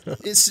 right?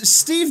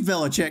 Steve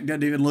Belichick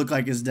doesn't even look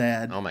like his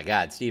dad. Oh, my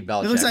God, Steve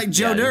Belichick. He looks like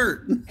Joe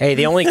Dirt. Hey,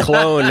 the only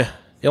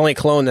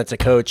clone that's a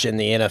coach in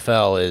the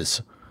NFL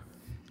is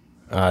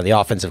the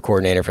offensive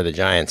coordinator for the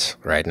Giants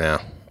right now.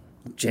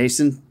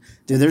 Jason?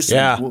 Dude, there's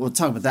some, we'll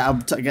talk about that.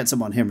 I'll get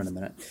some on him in a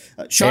minute.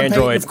 Sean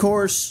Payton, of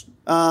course.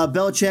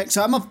 Belichick.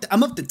 So I'm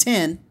up to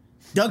 10.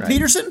 Doug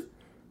Peterson?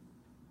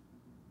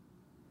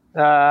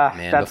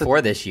 Man,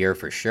 before this year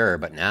for sure,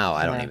 but now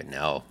I don't even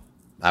know.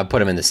 I'd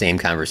put him in the same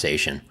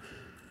conversation.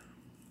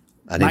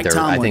 I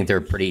think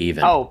they're pretty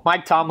even. Oh,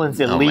 Mike Tomlin's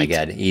elite. Oh my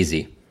God,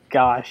 easy.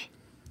 Gosh.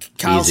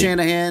 Kyle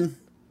Shanahan.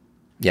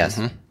 Yes.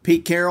 Mm-hmm.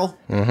 Pete Carroll.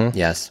 Mm-hmm.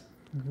 Yes.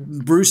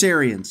 Bruce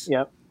Arians.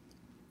 Yep.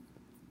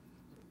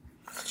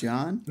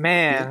 John?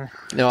 Man.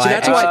 No, so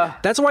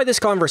that's why this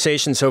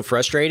conversation's so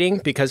frustrating,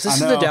 because this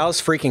is the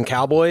Dallas freaking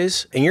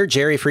Cowboys and you're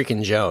Jerry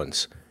freaking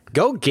Jones.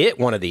 Go get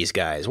one of these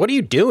guys. What are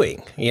you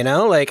doing? You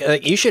know, like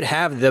you should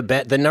have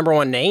the number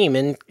one name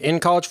in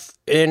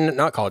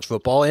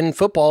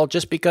football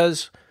just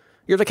because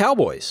you're the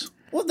Cowboys.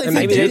 Well,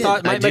 maybe they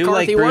thought Mike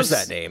McCarthy was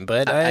that name,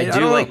 but I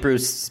do like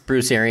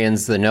Bruce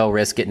Arians, the no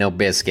risk it, no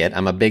biscuit.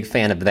 I'm a big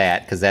fan of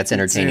that because that's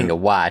entertaining to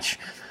watch.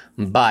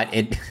 But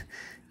it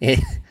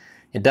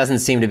doesn't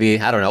seem to be.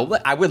 I don't know.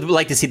 I would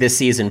like to see this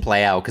season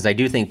play out because I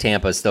do think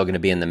Tampa is still going to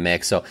be in the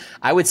mix. So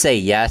I would say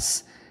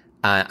yes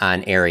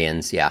on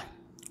Arians. Yeah.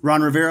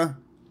 Ron Rivera?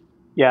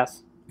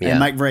 Yes. And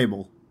Mike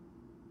Vrabel?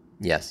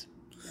 Yes.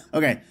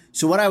 Okay,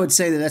 so what I would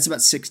say that's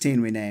about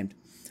 16 we named.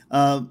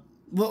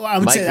 Well, I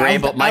would Mike say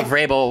Vrabel, Mike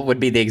Vrabel would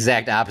be the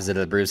exact opposite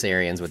of Bruce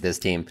Arians with this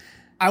team.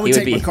 I would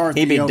take McCarthy.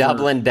 He'd be over.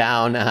 doubling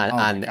down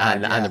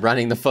on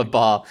running the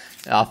football,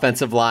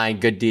 offensive line,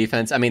 good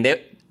defense. I mean,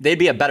 they'd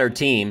be a better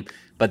team,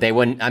 but they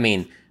wouldn't. I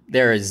mean,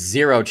 there is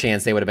zero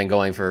chance they would have been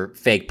going for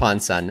fake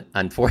punts on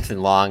 4th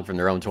and long from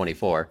their own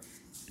 24.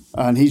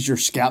 And he's your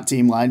scout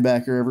team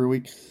linebacker every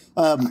week.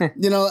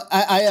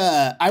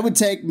 I would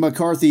take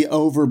McCarthy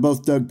over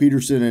both Doug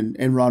Peterson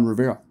and Ron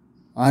Rivera.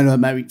 I know it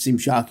might seem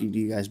shocking to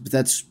you guys, but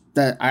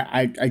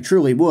I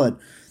truly would.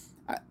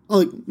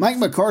 Look, Mike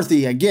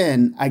McCarthy,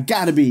 again, I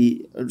got to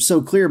be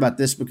so clear about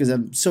this because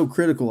I'm so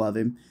critical of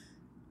him.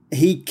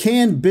 He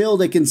can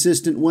build a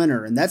consistent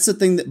winner, and that's the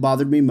thing that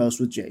bothered me most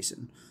with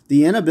Jason.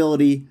 The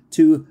inability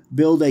to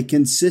build a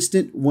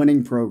consistent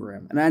winning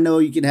program. And I know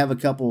you can have a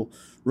couple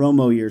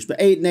Romo years, but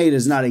 8-8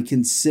 is not a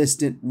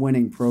consistent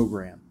winning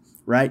program,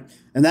 right?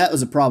 And that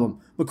was a problem.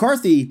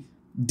 McCarthy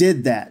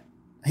did that.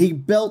 He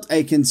built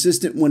a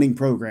consistent winning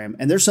program,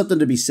 and there's something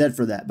to be said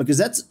for that because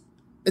that's,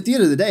 at the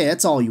end of the day,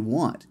 that's all you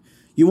want.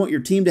 You want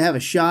your team to have a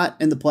shot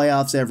in the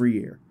playoffs every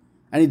year.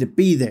 I need to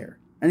be there.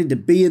 I need to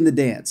be in the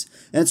dance.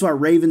 And that's why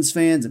Ravens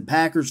fans and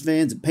Packers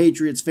fans and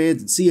Patriots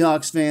fans and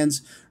Seahawks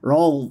fans are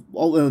all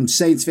and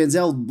Saints fans, they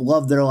all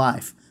love their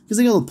life because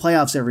they go to the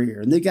playoffs every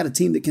year, and they got a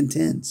team that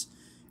contends.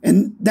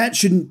 And that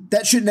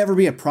should never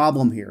be a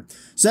problem here.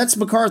 So that's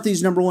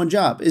McCarthy's number one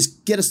job, is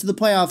get us to the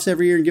playoffs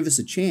every year and give us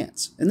a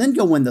chance. And then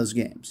go win those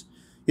games.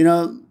 You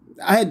know,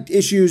 I had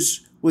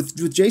issues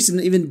with Jason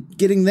even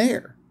getting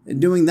there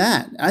and doing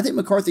that. I think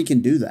McCarthy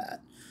can do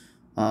that.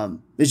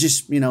 It's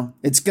just,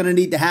 it's going to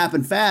need to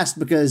happen fast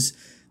because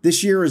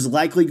this year is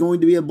likely going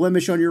to be a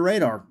blemish on your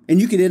radar. And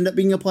you could end up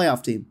being a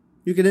playoff team.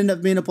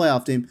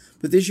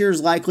 But this year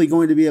is likely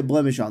going to be a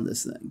blemish on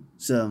this thing.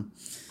 So,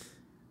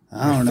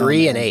 I don't know.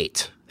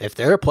 3-8. If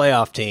they're a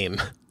playoff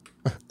team,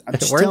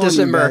 we're in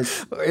December,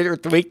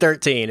 week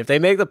 13. If they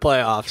make the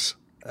playoffs,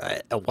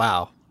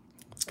 wow.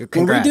 Congrats.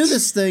 When we do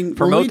this thing,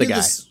 promote the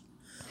guy.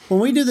 When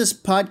we do this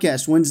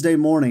podcast Wednesday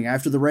morning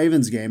after the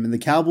Ravens game and the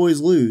Cowboys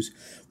lose,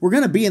 we're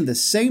going to be in the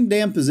same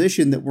damn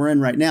position that we're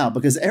in right now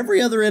because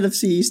every other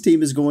NFC East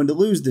team is going to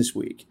lose this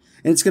week.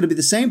 And it's going to be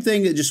the same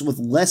thing, just with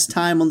less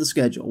time on the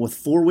schedule, with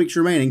 4 weeks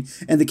remaining.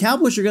 And the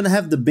Cowboys are going to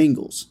have the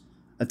Bengals.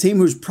 a team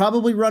who's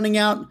probably running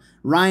out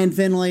Ryan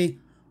Finley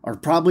or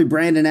probably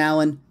Brandon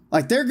Allen.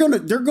 Like they're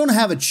gonna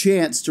have a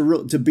chance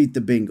to beat the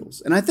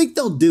Bengals, and I think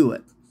they'll do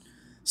it.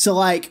 So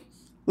like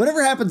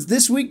whatever happens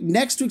this week,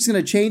 next week's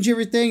gonna change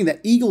everything. That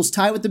Eagles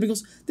tie with the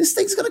Bengals. This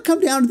thing's gonna come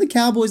down to the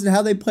Cowboys and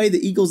how they play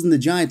the Eagles and the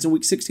Giants in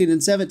week 16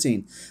 and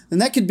 17,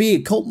 and that could be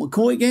a Colt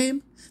McCoy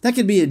game. That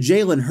could be a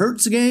Jalen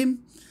Hurts game.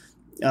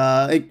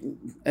 I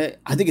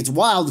think it's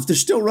wild if they're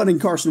still running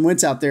Carson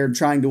Wentz out there and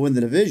trying to win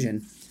the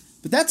division.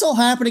 But that's all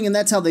happening, and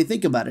that's how they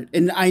think about it.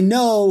 And I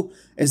know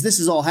as this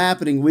is all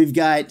happening, we've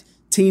got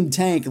Team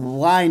Tank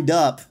lined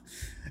up,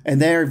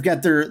 and they've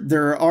got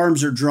their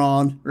arms are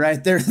drawn,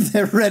 right?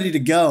 They're ready to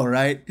go,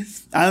 right?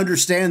 I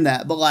understand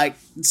that, but like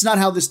it's not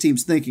how this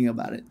team's thinking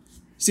about it.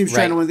 This team's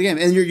trying to win the game.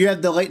 And you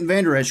have the Leighton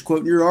Vander Esch quote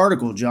in your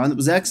article, John, that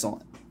was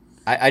excellent.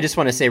 I just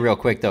want to say real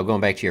quick, though,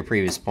 going back to your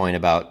previous point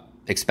about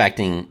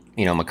expecting,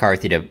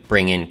 McCarthy to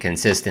bring in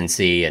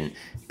consistency and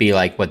be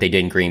like what they did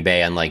in Green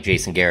Bay, unlike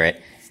Jason Garrett.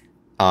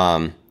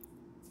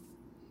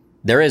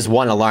 There is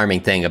one alarming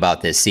thing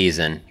about this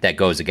season that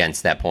goes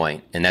against that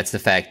point, and that's the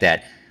fact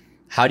that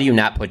how do you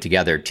not put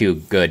together two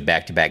good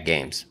back-to-back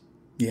games?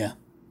 Yeah.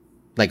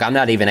 Like, I'm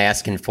not even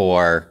asking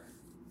for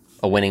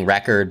a winning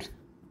record.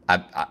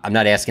 I'm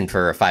not asking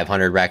for a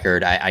 500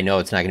 record. I know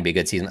it's not going to be a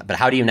good season, but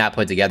how do you not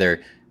put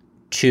together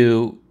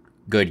two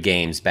good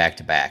games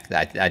back-to-back?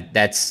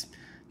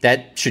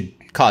 That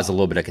should cause a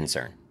little bit of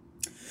concern.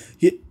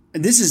 Yeah,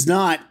 this is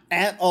not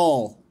at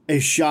all a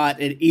shot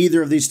at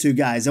either of these two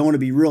guys. I want to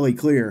be really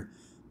clear.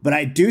 But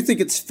I do think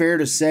it's fair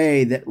to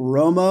say that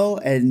Romo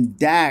and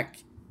Dak,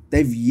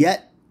 they've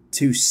yet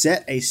to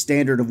set a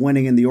standard of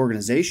winning in the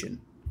organization,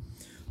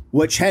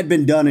 which had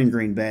been done in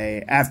Green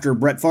Bay after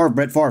Brett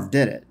Favre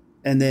did it.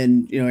 And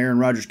then, Aaron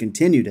Rodgers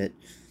continued it.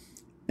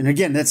 And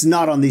again, that's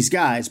not on these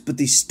guys, but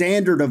the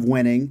standard of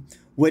winning,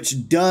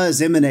 which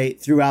does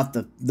emanate throughout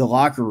the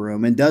locker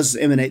room and does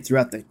emanate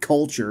throughout the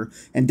culture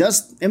and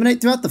does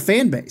emanate throughout the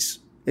fan base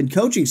and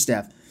coaching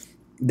staff.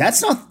 That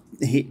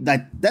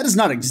does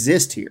not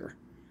exist here.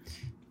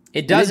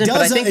 It doesn't,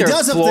 but I think their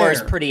floor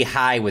is pretty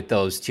high with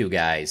those two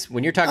guys.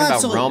 When you're talking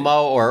about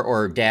Romo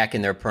or Dak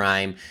in their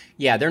prime,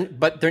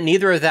 but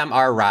neither of them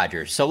are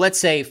Rodgers. So let's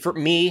say for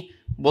me,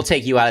 we'll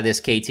take you out of this,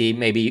 KT.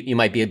 Maybe you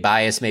might be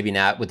biased, maybe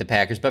not with the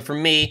Packers, but for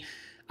me,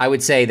 I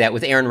would say that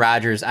with Aaron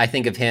Rodgers, I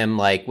think of him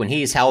like when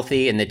he's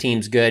healthy and the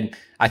team's good,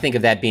 I think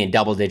of that being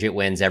double-digit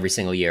wins every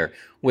single year.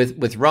 With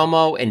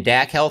Romo and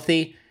Dak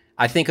healthy,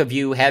 I think of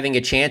you having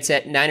a chance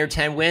at 9 or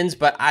 10 wins,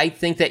 but I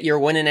think that you're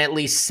winning at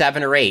least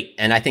 7 or 8.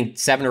 And I think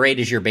 7 or 8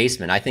 is your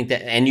basement. I think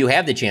that, and you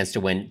have the chance to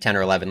win 10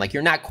 or 11. Like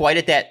you're not quite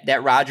at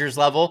that Rodgers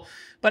level,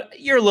 but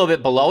you're a little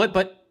bit below it,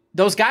 but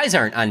those guys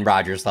aren't on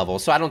Rodgers level.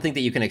 So I don't think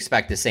that you can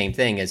expect the same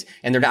thing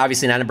and they're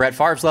obviously not on Brett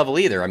Favre's level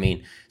either. I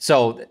mean,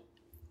 so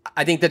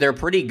I think that they're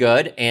pretty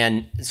good.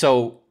 And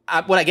so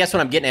what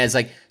I'm getting at is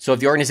like, so if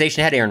the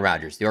organization had Aaron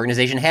Rodgers, the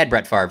organization had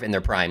Brett Favre in their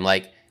prime,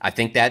 like I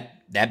think that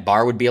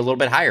bar would be a little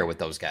bit higher with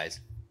those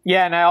guys.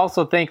 Yeah, and I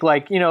also think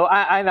like,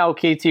 I know,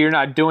 KT, you're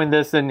not doing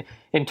this in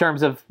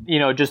terms of,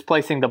 just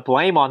placing the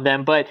blame on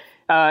them, but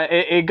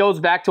it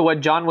goes back to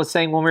what John was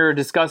saying when we were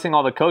discussing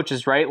all the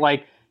coaches, right?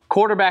 Like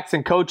quarterbacks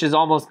and coaches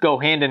almost go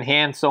hand in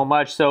hand so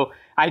much. So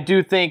I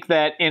do think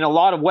that in a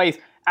lot of ways,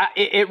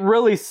 it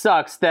really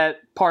sucks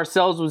that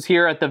Parcells was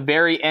here at the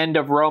very end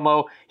of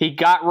Romo. He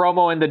got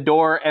Romo in the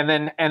door and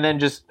then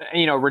just,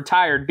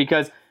 retired,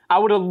 because I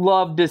would have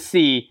loved to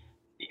see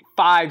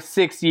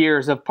 5-6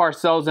 years of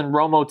Parcells and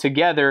Romo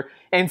together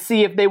and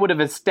see if they would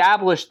have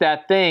established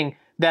that thing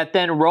that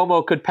then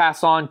Romo could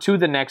pass on to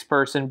the next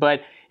person.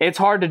 But it's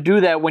hard to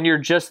do that when you're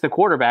just the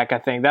quarterback. I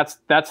think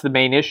that's the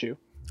main issue.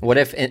 What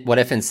if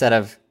instead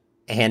of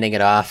handing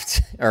it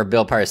off or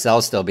Bill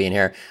Parcells still being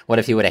here, what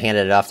if he would have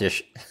handed it off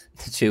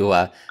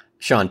to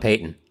Sean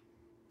Payton?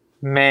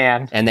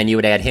 Man. And then you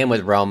would add him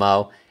with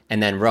Romo,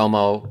 and then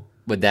Romo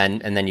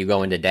and then you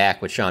go into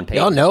Dak with Sean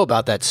Payton. Y'all know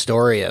about that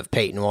story of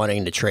Payton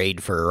wanting to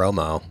trade for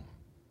Romo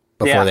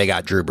before they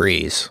got Drew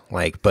Brees.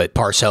 But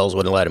Parcells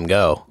wouldn't let him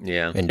go.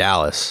 Yeah. In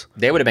Dallas.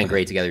 They would have been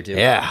great together too.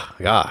 Yeah.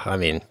 I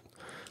mean,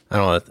 I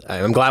don't know.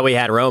 I'm glad we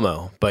had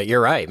Romo, but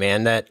you're right,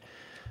 man. That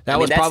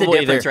was that's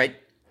probably the difference, right?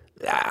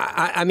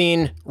 I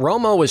mean,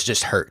 Romo was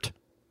just hurt.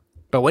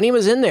 But when he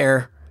was in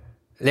there,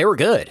 they were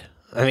good.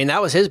 I mean,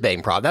 that was his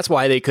big problem. That's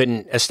why they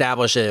couldn't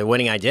establish a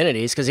winning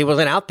identity, because he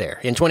wasn't out there.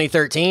 In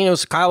 2013, it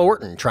was Kyle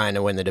Orton trying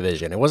to win the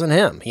division. It wasn't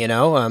him,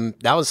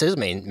 that was his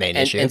main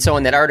issue. And so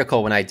in that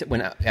article, when I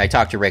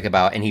talked to Rick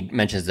about, and he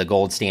mentions the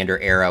gold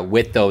standard era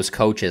with those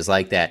coaches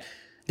like that,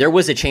 there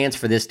was a chance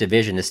for this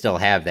division to still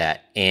have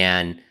that.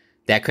 And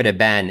that could have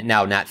been,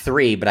 now not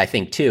 3, but I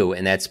think 2.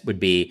 And that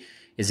would be,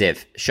 is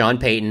if Sean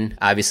Payton,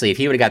 obviously, if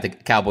he would have got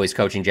the Cowboys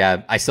coaching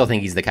job, I still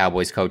think he's the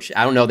Cowboys coach.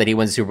 I don't know that he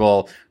wins the Super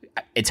Bowl.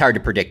 It's hard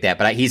to predict that,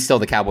 but he's still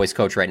the Cowboys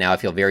coach right now. I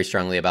feel very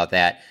strongly about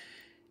that.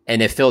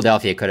 And if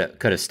Philadelphia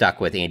could have stuck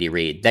with Andy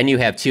Reid, then you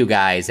have 2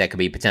 guys that could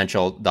be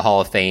potential the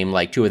Hall of Fame,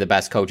 like 2 of the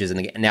best coaches in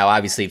the game. Now,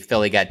 obviously,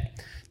 Philly got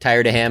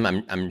tired of him.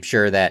 I'm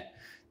sure that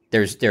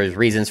there's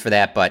reasons for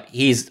that, but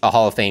he's a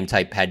Hall of Fame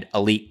type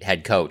elite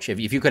head coach. If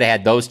you could have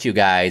had those two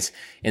guys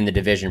in the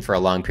division for a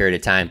long period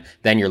of time,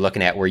 then you're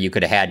looking at where you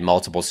could have had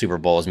multiple Super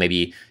Bowls.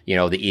 Maybe,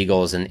 the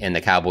Eagles and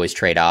the Cowboys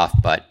trade off,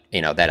 but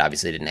that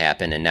obviously didn't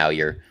happen, and now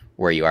you're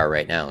where you are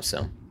right now.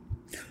 So,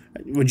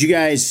 would you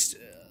guys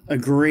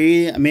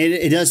agree? I mean,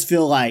 it does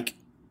feel like,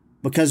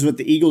 because what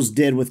the Eagles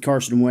did with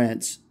Carson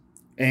Wentz,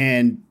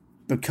 and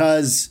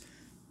because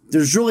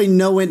there's really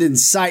no end in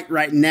sight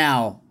right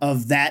now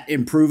of that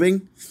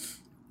improving.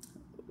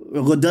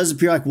 Well, it does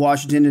appear like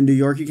Washington and New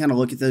York, you kind of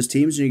look at those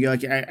teams and you go,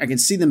 I can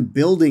see them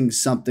building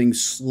something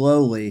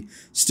slowly.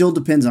 Still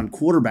depends on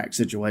quarterback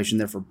situation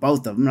there for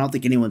both of them. I don't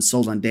think anyone's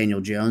sold on Daniel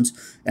Jones,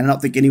 and I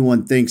don't think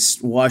anyone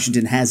thinks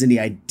Washington has any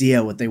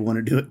idea what they want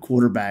to do at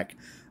quarterback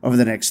over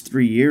the next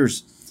 3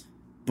 years.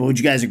 But would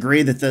you guys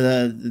agree that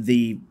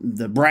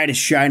the brightest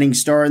shining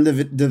star in the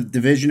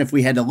division, if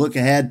we had to look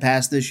ahead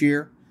past this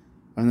year,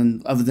 and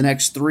then over the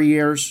next 3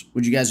 years,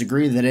 would you guys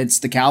agree that it's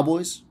the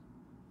Cowboys?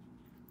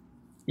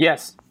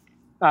 Yes.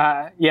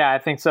 I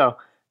think so.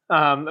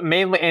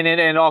 Mainly, and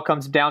it all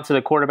comes down to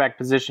the quarterback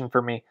position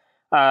for me.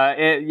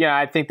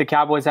 I think the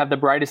Cowboys have the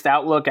brightest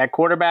outlook at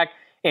quarterback,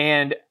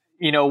 and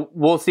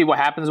we'll see what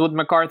happens with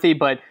McCarthy.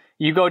 But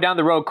you go down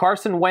the road,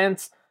 Carson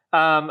Wentz.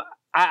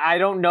 I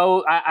don't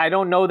know. I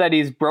don't know that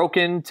he's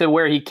broken to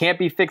where he can't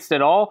be fixed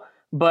at all.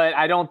 But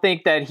I don't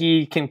think that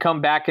he can come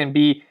back and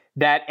be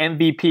that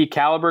MVP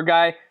caliber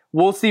guy.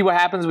 We'll see what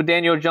happens with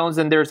Daniel Jones,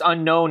 and there's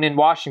unknown in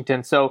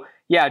Washington. So,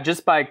 yeah,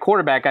 just by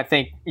quarterback, I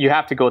think you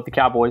have to go with the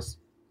Cowboys.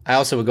 I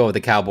also would go with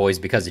the Cowboys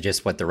because of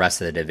just what the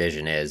rest of the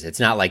division is. It's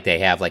not like they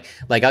have like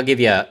I'll give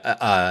you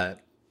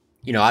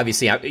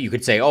obviously you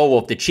could say, oh, well,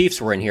 if the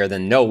Chiefs were in here,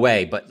 then no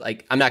way. But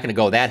I'm not going to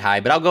go that high.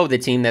 But I'll go with the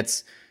team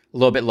that's a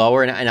little bit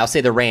lower, and I'll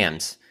say the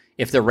Rams.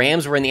 If the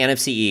Rams were in the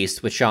NFC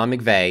East with Sean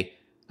McVay,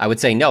 I would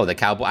say no.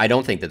 I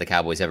don't think that the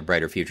Cowboys have a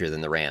brighter future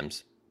than the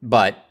Rams.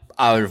 But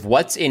out of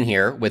what's in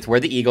here with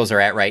where the Eagles are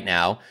at right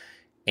now,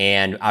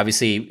 and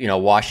obviously,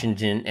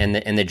 Washington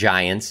and the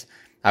Giants,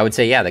 I would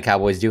say, yeah, the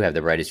Cowboys do have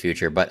the brightest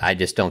future, but I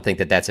just don't think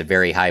that that's a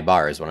very high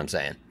bar is what I'm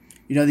saying.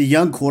 The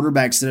young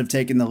quarterbacks that have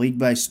taken the league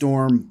by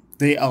storm,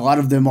 a lot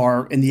of them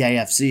are in the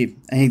AFC.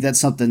 I think that's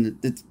something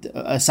that,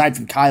 aside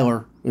from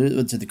Kyler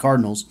to the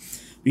Cardinals,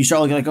 you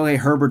start looking like, okay,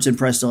 Herbert's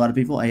impressed a lot of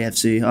people,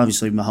 AFC,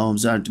 obviously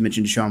Mahomes, not to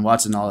mention Deshaun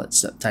Watson, all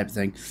that type of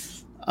thing.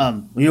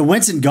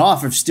 Wentz and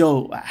Goff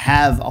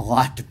have a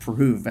lot to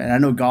prove, and I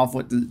know Goff.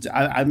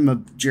 I'm a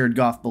Jared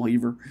Goff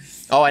believer.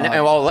 Oh,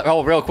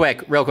 and real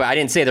quick, I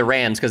didn't say the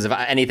Rams because of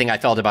anything I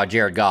felt about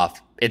Jared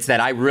Goff. It's that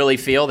I really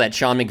feel that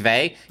Sean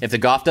McVay, if the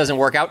Goff doesn't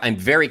work out, I'm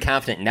very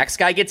confident next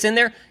guy gets in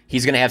there,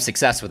 he's going to have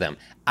success with him.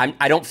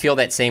 I don't feel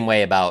that same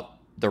way about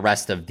the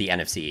rest of the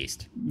NFC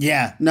East.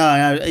 Yeah, no,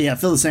 I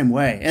feel the same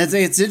way. And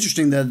it's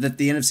interesting that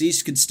the NFC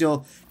East could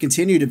still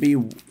continue to be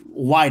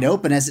wide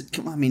open as it,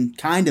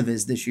 kind of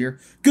is this year.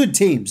 Good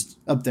teams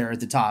up there at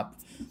the top.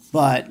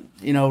 But,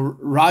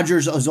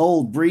 Rodgers is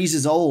old. Breeze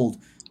is old.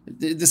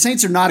 The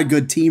Saints are not a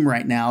good team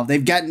right now.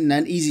 They've gotten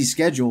an easy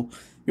schedule.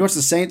 You watch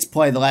the Saints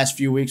play the last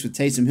few weeks with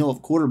Taysom Hill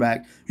at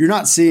quarterback, you're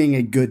not seeing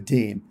a good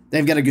team.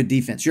 They've got a good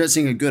defense. You're not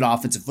seeing a good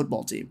offensive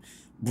football team.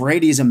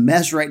 Brady's a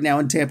mess right now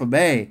in Tampa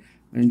Bay.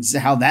 And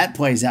how that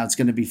plays out is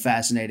going to be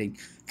fascinating.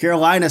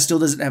 Carolina still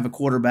doesn't have a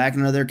quarterback. I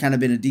know they're kind of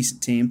been a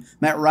decent team.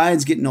 Matt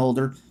Ryan's getting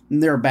older,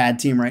 and they're a bad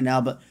team right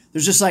now. But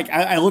there's just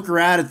I look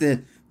around at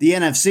the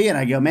NFC and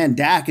I go, man,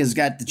 Dak has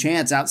got the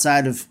chance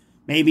outside of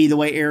maybe the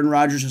way Aaron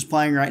Rodgers is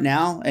playing right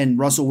now and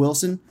Russell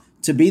Wilson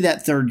to be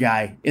that third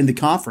guy in the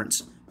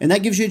conference. And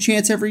that gives you a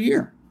chance every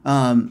year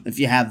if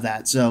you have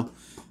that. So,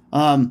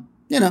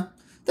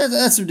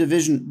 that's some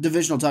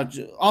divisional talk.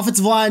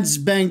 Offensive line's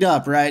banged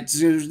up, right?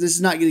 So this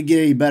is not going to get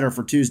any better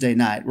for Tuesday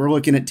night. We're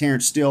looking at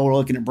Terrence Steele. We're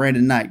looking at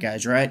Brandon Knight,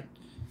 guys, right?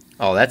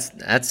 Oh,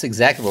 that's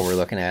exactly what we're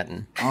looking at.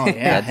 And oh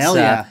yeah, hell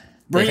yeah!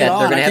 Bring it on.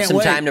 They're going to have some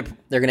time to.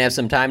 They're going to have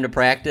some time to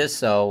practice.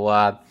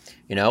 So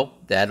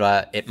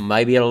that it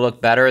might be able to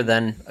look better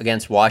than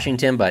against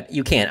Washington, but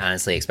you can't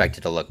honestly expect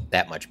it to look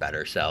that much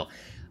better. So,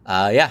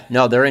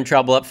 they're in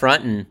trouble up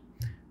front, and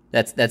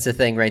that's the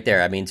thing right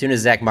there. I mean, as soon as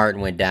Zach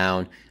Martin went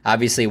down,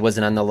 obviously it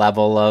wasn't on the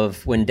level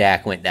of when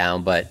Dak went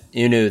down, but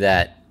you knew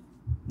that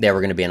they were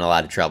going to be in a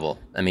lot of trouble.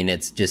 I mean,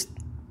 it's just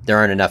there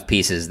aren't enough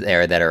pieces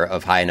there that are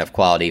of high enough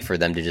quality for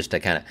them to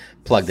kind of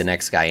plug the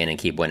next guy in and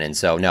keep winning.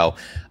 So, no,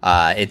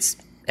 it's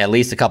at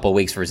least a couple of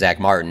weeks for Zach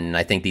Martin, and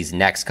I think these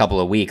next couple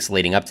of weeks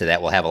leading up to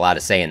that will have a lot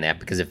of say in that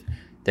because if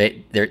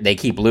they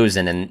keep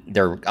losing and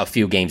they're a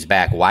few games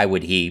back, why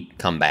would he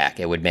come back?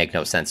 It would make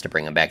no sense to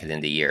bring him back at the end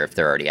of the year if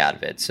they're already out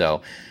of it.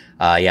 So,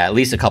 at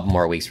least a couple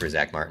more weeks for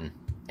Zach Martin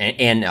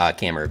and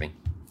Cam Irving.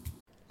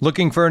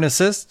 Looking for an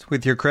assist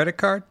with your credit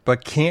card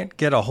but can't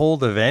get a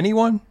hold of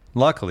anyone?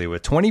 Luckily,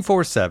 with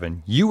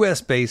 24/7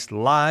 U.S.-based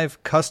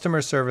live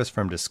customer service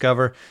from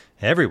Discover,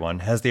 everyone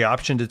has the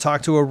option to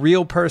talk to a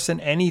real person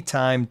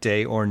anytime,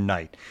 day or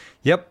night.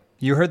 Yep,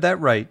 you heard that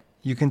right.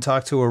 you can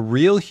talk to a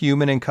real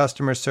human in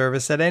customer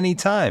service at any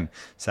time.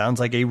 Sounds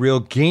like a real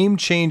game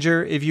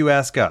changer if you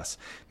ask us.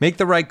 Make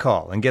the right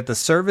call and get the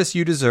service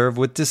you deserve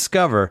with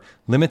Discover.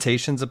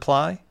 Limitations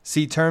apply.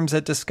 See terms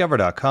at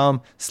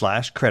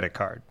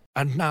discover.com/creditcard.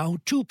 And now,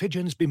 two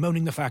pigeons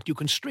bemoaning the fact you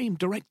can stream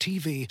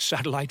DirecTV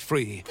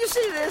satellite-free. You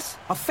see this?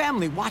 A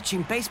family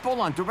watching baseball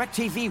on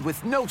DirecTV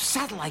with no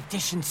satellite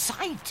dish in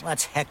sight.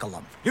 Let's heckle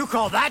them. You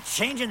call that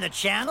changing the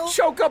channel?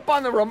 Choke up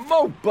on the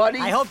remote, buddy.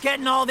 I hope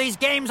getting all these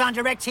games on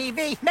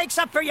DirecTV makes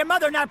up for your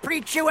mother not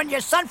pre-chewing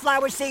your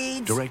sunflower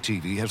seeds.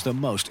 DirecTV has the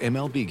most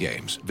MLB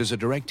games.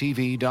 Visit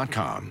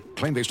DirecTV.com.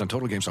 Claim based on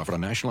total games offered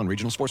on national and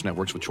regional sports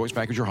networks with choice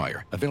package or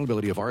higher.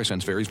 Availability of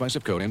RSNs varies by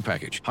zip code and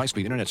package.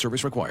 High-speed internet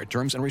service required.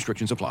 Terms and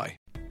restrictions apply.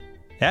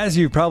 As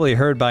you've probably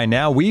heard by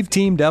now, we've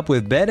teamed up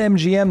with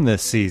BetMGM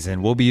this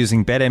season. We'll be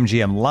using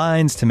BetMGM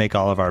lines to make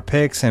all of our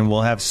picks, and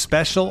we'll have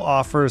special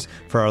offers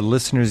for our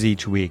listeners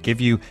each week. If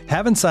you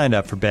haven't signed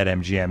up for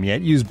BetMGM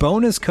yet, use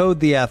bonus code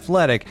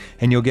THEATHLETIC,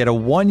 and you'll get a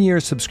 1-year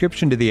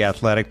subscription to The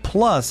Athletic,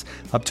 plus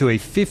up to a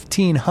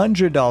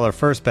 $1,500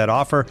 first bet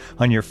offer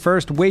on your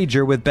first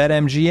wager with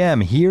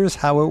BetMGM. Here's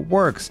how it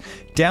works.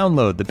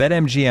 Download the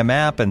BetMGM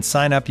app and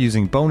sign up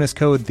using bonus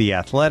code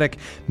THEATHLETIC.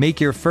 Make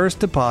your first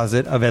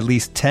deposit of at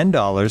least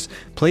 $10.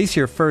 Place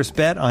your first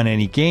bet on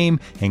any game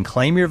and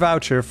claim your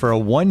voucher for a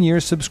 1-year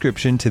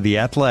subscription to The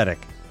Athletic.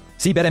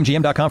 See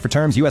BetMGM.com for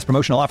terms. U.S.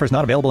 promotional offers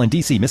not available in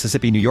D.C.,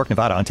 Mississippi, New York,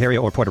 Nevada,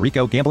 Ontario, or Puerto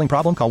Rico. Gambling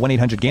problem? Call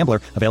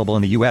 1-800-GAMBLER. Available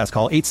in the U.S.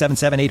 Call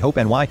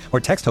 877-8-HOPE-NY or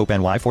text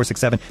HOPE-NY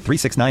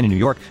 467-369 in New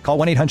York. Call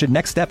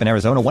 1-800-NEXT-STEP in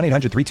Arizona.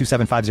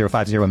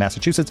 1-800-327-5050 in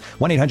Massachusetts.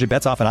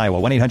 1-800-BETS-OFF in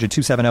Iowa.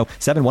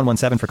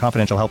 1-800-270-7117 for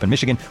confidential help in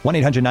Michigan.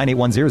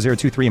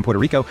 1-800-981-0023 in Puerto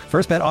Rico.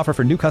 First bet offer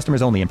for new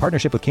customers only in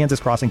partnership with Kansas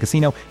Crossing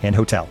Casino and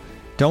Hotel.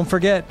 Don't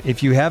forget,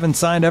 if you haven't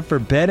signed up for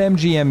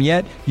BetMGM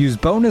yet, use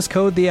bonus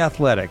code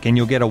THEATHLETIC, and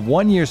you'll get a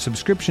 1-year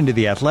subscription to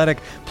The Athletic,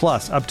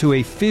 plus up to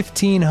a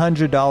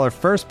 $1,500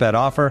 first bet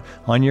offer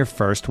on your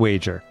first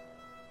wager.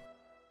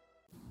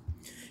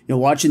 You know,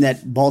 watching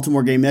that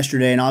Baltimore game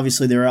yesterday, and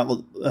obviously they were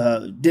out,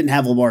 didn't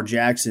have Lamar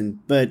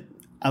Jackson, but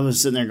I was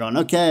sitting there going,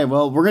 okay,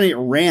 well, we're going to get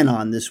ran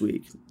on this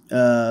week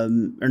or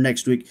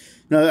next week.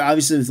 No,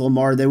 obviously with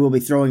Lamar, they will be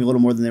throwing a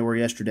little more than they were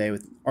yesterday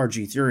with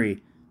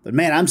RG3. But,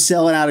 man, I'm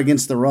selling out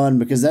against the run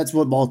because that's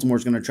what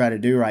Baltimore's going to try to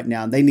do right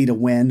now. They need a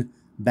win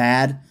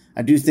bad.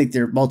 I do think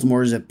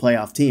Baltimore is a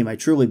playoff team. I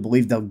truly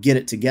believe they'll get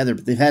it together.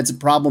 But they've had some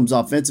problems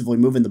offensively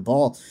moving the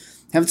ball.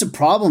 Having some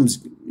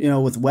problems,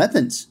 with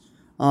weapons.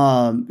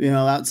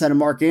 Outside of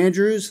Mark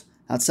Andrews,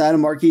 outside of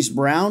Marquise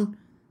Brown.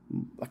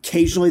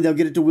 Occasionally they'll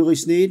get it to Willie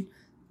Snead.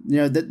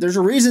 There's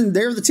a reason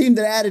they're the team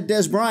that added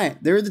Dez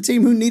Bryant. They're the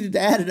team who needed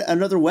to add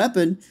another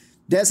weapon.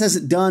 Dez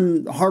hasn't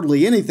done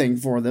hardly anything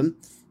for them.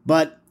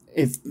 But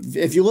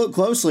if you look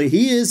closely,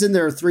 he is in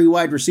their 3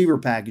 wide receiver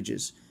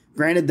packages.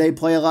 Granted, they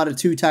play a lot of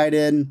 2 tight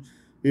end,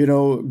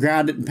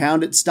 ground it and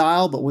pound it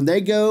style. But when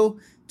they go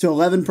to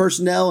 11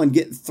 personnel and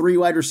get 3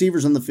 wide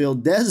receivers on the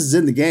field, Dez is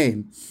in the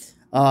game.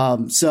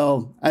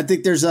 So I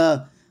think there's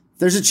a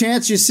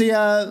chance you see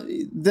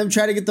them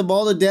try to get the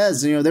ball to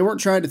Dez. They weren't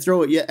trying to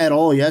throw it at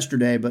all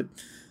yesterday, but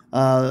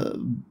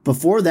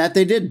before that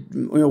they did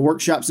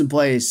workshop some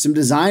plays, some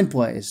design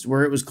plays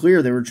where it was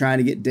clear they were trying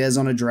to get Dez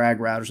on a drag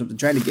route or something,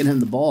 trying to get him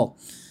the ball.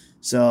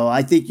 So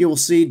I think you'll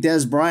see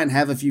Dez Bryant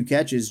have a few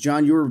catches.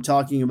 John, you were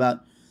talking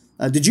about,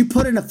 did you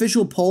put an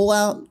official poll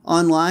out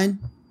online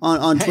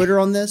on Twitter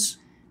on this?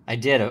 I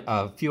did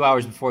a few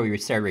hours before we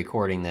started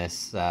recording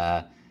this.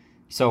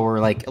 So we're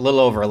like a little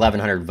over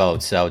 1,100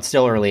 votes. So it's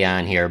still early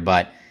on here,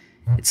 but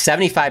it's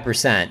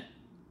 75%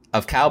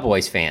 of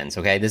Cowboys fans.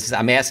 Okay,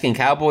 I'm asking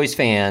Cowboys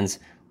fans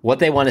what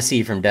they want to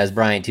see from Dez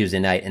Bryant Tuesday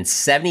night, and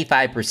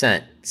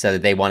 75% said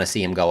that they want to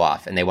see him go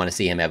off and they want to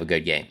see him have a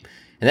good game.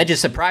 And that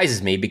just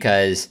surprises me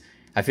because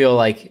I feel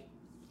like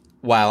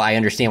while I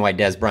understand why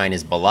Dez Bryant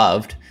is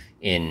beloved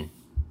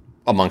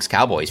amongst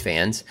Cowboys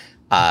fans,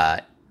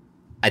 I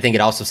think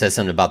it also says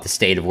something about the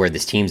state of where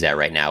this team's at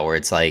right now, where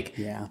it's like,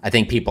 I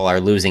think people are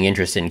losing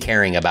interest in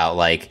caring about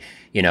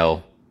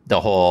the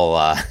whole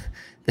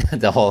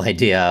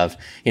idea of,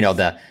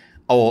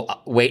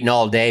 waiting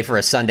all day for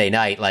a Sunday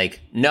night. Like,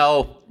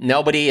 no,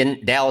 nobody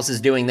in Dallas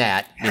is doing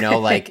that.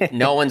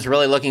 No one's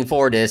really looking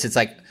forward to this. It's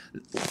like,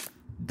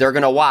 they're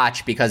going to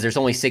watch because there's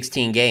only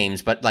 16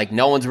 games, but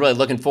no one's really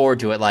looking forward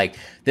to it. Like,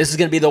 this is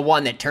going to be the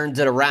one that turns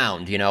it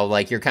around,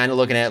 you're kind of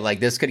looking at it like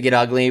this could get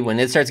ugly. When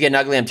it starts getting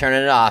ugly, I'm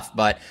turning it off,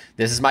 but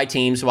this is my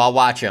team, so I'll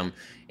watch them.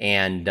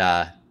 And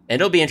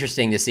it'll be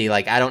interesting to see,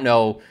 I don't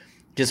know,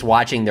 just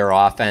watching their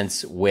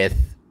offense with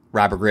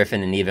Robert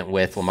Griffin and even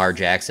with Lamar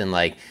Jackson,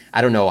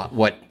 I don't know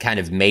what kind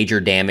of major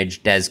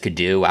damage Dez could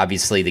do.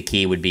 Obviously, the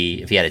key would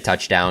be if he had a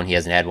touchdown. He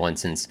hasn't had one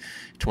since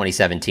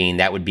 2017.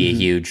 That would be a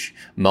huge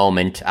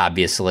moment,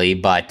 obviously.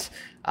 But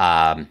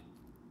I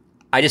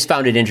just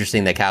found it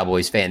interesting that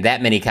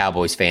that many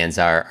Cowboys fans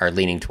are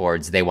leaning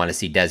towards they want to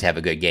see Dez have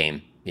a good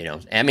game.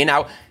 I mean,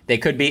 now they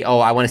could be,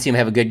 I want to see him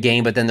have a good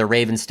game, but then the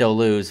Ravens still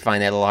lose.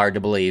 Find that a little hard to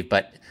believe.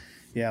 But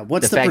yeah,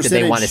 what's the fact that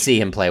they want to see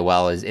him play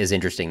well is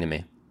interesting to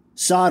me.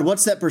 Saad,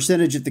 what's that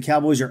percentage if the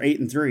Cowboys are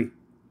 8-3?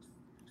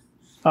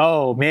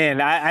 Oh man,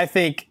 I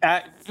think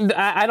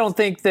I don't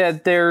think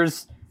that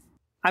there's.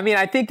 I mean,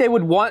 I think they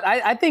would want.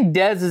 I think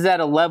Dez is at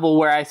a level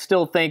where I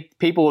still think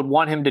people would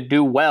want him to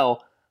do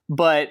well,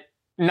 but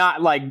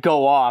not like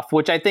go off,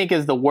 which I think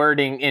is the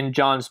wording in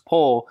John's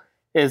poll.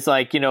 Is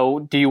like,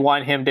 do you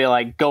want him to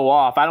like go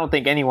off? I don't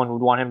think anyone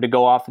would want him to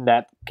go off in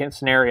that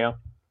scenario.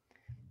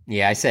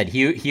 Yeah, I said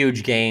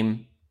huge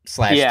game /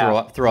 throw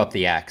up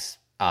the X.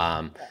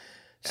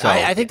 So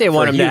I think they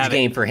want him a to huge have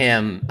game for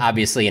him.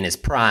 Obviously, in his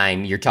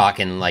prime, you're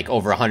talking like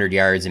over 100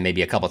 yards and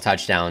maybe a couple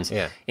touchdowns.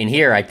 Yeah. In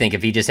here, I think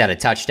if he just had a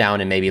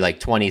touchdown and maybe like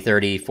 20,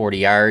 30, 40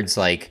 yards,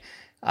 like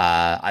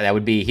that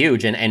would be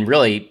huge. And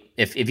really,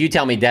 if you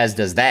tell me Dez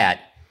does that,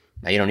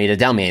 you don't need to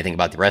tell me anything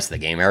about the rest of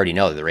the game. I already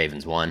know that the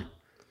Ravens won.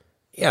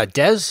 Yeah,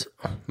 Dez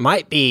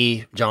might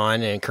be,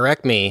 John, and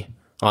correct me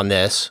on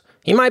this,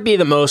 he might be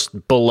the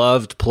most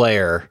beloved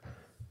player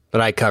that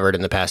I covered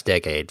in the past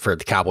decade for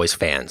the Cowboys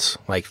fans.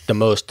 Like, the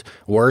most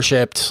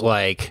worshipped,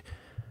 like,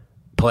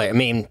 player. I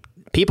mean,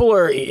 people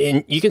are,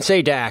 you can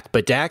say Dak,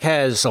 but Dak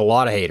has a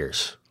lot of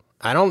haters.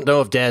 I don't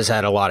know if Dez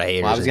had a lot of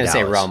haters. Well, I was going to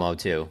say Romo,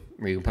 too.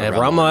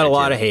 Romo had a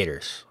lot of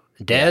haters.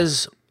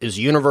 Dez is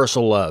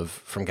universal love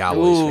from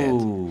Cowboys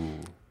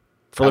fans.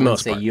 For the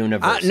most part.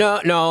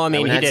 Universal. No. I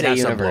mean, he did have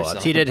some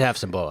blow-ups. He did have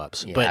some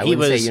blow-ups, yeah, but I he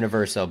was say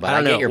universal. But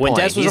I get your when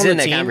point. Dez was He's on in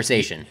the the team,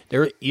 conversation.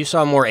 You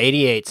saw more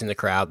 88s in the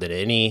crowd than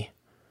any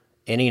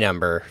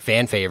number.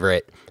 Fan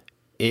favorite.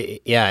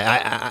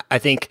 I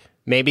think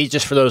maybe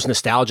just for those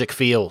nostalgic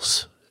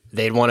feels,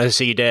 they'd want to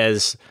see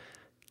Dez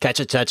catch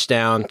a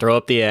touchdown, throw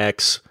up the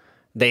X.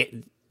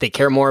 They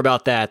care more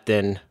about that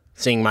than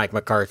seeing Mike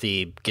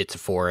McCarthy get to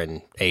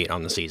 4-8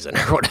 on the season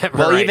or whatever.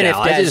 Well, right even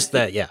now.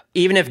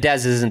 Even if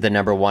Dez isn't the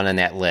number one on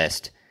that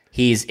list,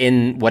 he's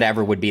in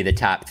whatever would be the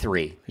top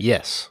three.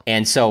 Yes.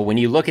 And so when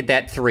you look at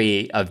that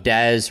three of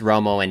Dez,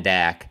 Romo, and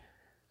Dak,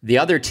 the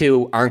other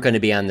two aren't going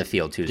to be on the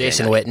field Tuesday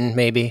Jason night. Witten,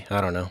 maybe.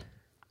 I don't know.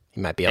 He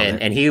might be on there.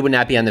 And he would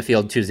not be on the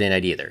field Tuesday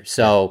night either.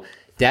 So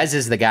Dez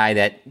is the guy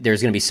that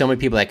there's going to be so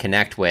many people that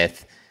connect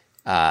with,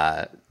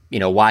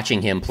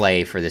 watching him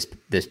play for this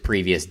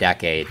previous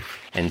decade.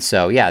 And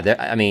so,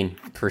 I mean,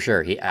 for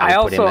sure,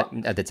 I would put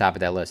him at the top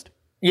of that list.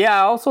 Yeah,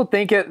 I also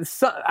think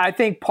I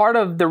think part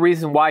of the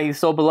reason why he's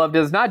so beloved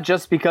is not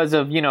just because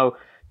of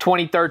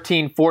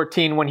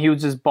 2013-14 when he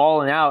was just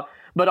balling out,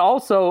 but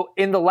also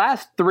in the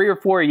last 3 or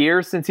 4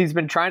 years since he's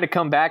been trying to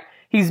come back,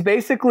 he's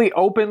basically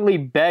openly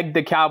begged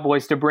the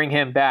Cowboys to bring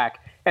him back.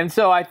 And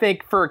so I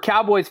think for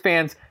Cowboys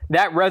fans,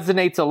 that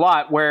resonates a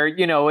lot where,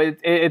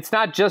 it's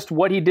not just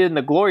what he did in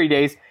the glory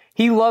days.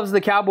 He loves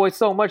the Cowboys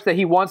so much that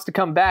he wants to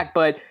come back,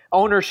 but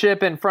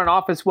ownership and front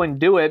office wouldn't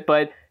do it.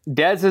 But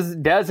Dez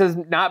has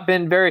not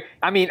been very.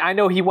 I mean, I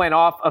know he went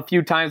off a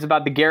few times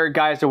about the Garrett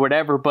guys or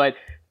whatever, but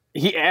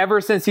ever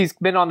since he's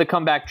been on the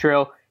comeback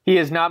trail, he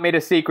has not made a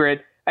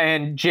secret.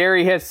 And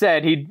Jerry has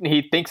said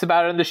he thinks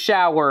about it in the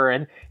shower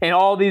and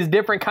all these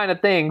different kind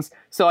of things.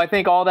 So I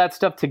think all that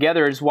stuff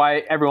together is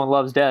why everyone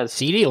loves Dez.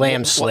 CeeDee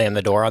Lamb slammed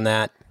the door on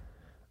that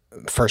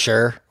for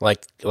sure.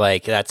 Like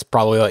that's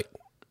probably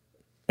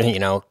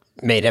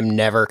made him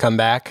never come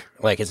back.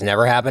 Like it's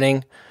never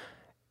happening.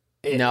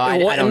 No, I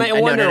don't.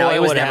 It was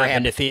never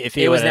happened. If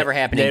it was never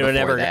happening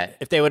before that.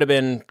 If they would have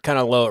been kind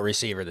of low at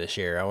receiver this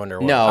year, I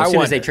wonder. As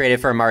soon as they traded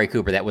for Amari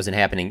Cooper, that wasn't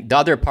happening. The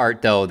other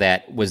part, though,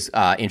 that was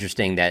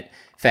interesting that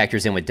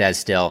factors in with Dez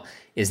still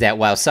is that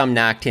while some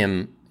knocked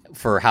him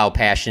for how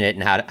passionate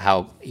and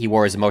how he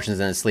wore his emotions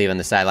on his sleeve on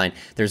the sideline,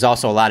 there's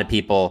also a lot of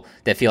people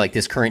that feel like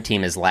this current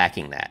team is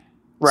lacking that.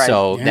 Right.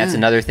 So that's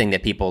another thing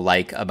that people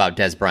like about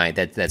Dez Bryant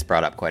that's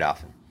brought up quite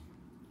often.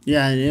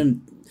 Yeah,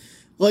 and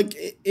like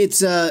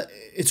it's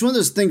one of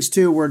those things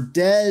too where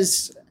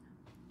Dez,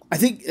 I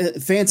think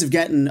fans have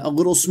gotten a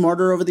little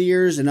smarter over the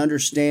years and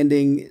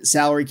understanding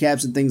salary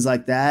caps and things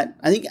like that.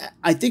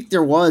 I think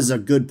there was a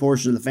good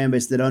portion of the fan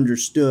base that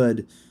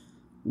understood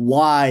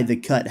why the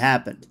cut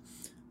happened.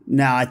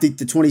 Now, I think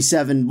the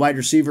 2017 wide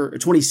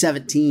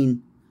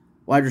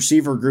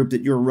receiver group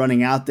that you were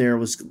running out there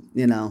was,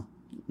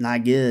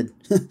 not good.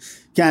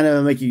 Kind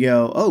of make you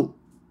go, oh,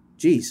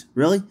 geez,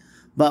 really?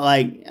 But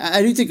like,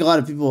 I do think a lot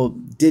of people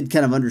did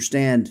kind of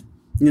understand,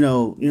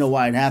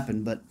 why it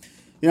happened. But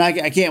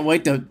I can't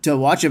wait to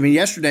watch it. I mean,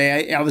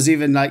 yesterday I was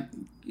even I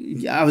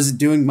was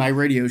doing my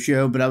radio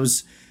show, but I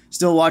was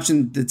still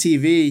watching the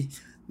TV.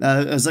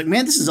 I was like,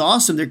 man, this is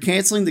awesome. They're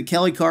canceling the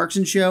Kelly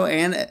Clarkson show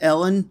and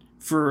Ellen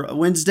for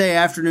Wednesday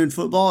afternoon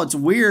football. It's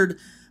weird,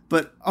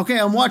 but okay,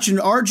 I'm watching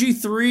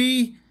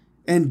RG3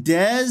 and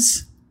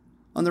Dez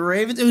on the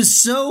Ravens. It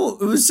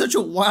was such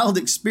a wild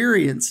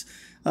experience.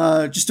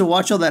 Just to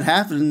watch all that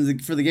happen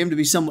and for the game to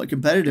be somewhat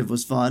competitive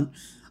was fun.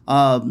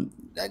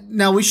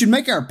 Now we should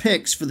make our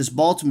picks for this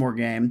Baltimore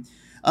game.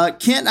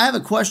 Kent, I have a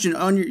question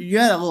on you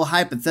had a little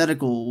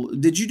hypothetical.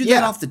 Did you do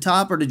that off the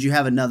top or did you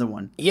have another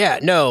one? Yeah,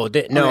 no,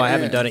 I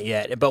haven't done it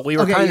yet. But we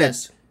were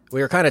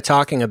we were kind of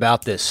talking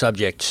about this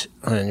subject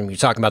and we were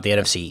talking about the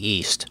NFC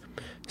East.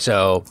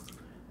 So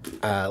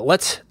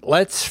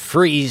let's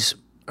freeze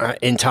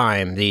in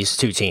time these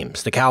two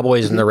teams, the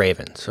Cowboys and the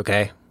Ravens,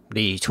 okay?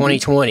 The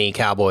 2020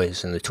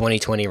 Cowboys and the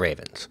 2020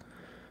 Ravens.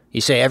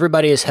 You say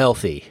everybody is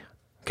healthy,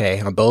 okay,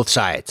 on both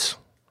sides.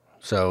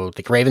 So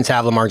the Ravens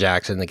have Lamar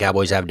Jackson, the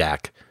Cowboys have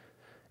Dak.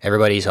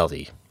 Everybody's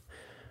healthy.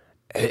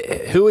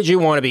 Who would you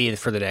want to be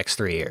for the next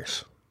 3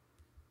 years?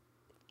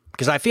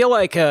 Because I feel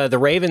like the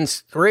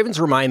Ravens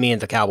remind me of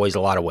the Cowboys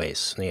a lot of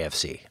ways in the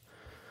AFC.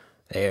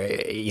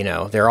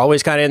 They're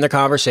always kind of in the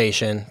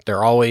conversation.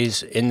 They're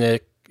always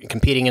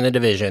competing in the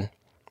division.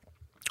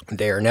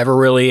 They're never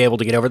really able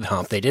to get over the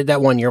hump. They did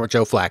that one year with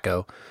Joe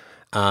Flacco,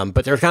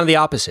 but they're kind of the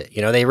opposite.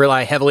 They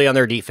rely heavily on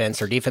their defense.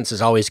 Their defense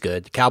is always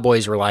good. The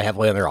Cowboys rely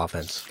heavily on their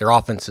offense. Their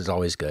offense is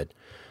always good.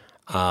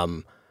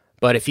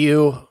 But if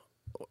you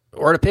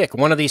were to pick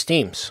one of these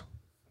teams,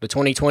 the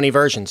 2020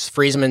 versions,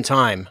 freeze them in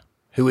time,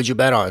 who would you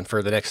bet on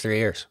for the next 3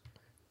 years?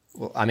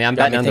 Well, I mean, I'm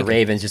betting on the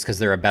Ravens just because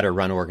they're a better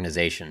run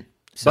organization.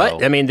 So.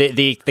 But, I mean,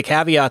 the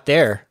caveat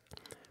there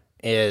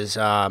is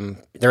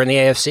they're in the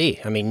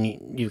AFC. I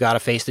mean, you've got to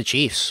face the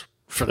Chiefs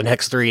for the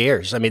next 3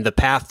 years. I mean, the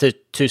path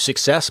to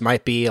success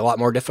might be a lot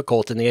more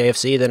difficult in the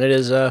AFC than it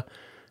is in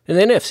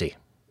the NFC.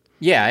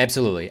 Yeah,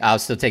 absolutely. I'll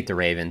still take the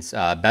Ravens.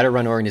 Better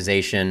run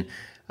organization,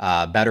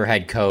 better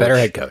head coach. Better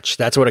head coach.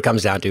 That's what it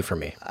comes down to for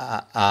me.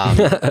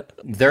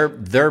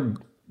 Their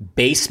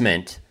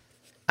basement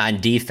on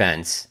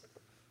defense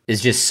is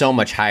just so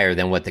much higher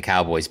than what the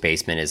Cowboys'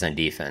 basement is on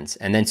defense.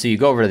 And then so you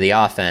go over to the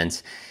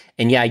offense,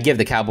 and yeah, I give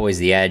the Cowboys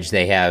the edge.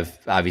 They have,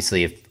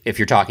 obviously, if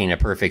you're talking in a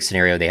perfect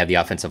scenario, they have the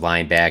offensive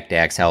line back,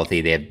 Dak's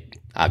healthy, they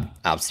have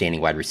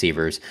outstanding wide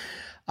receivers.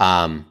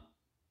 But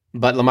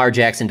Lamar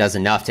Jackson does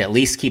enough to at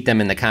least keep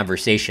them in the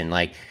conversation.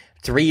 Like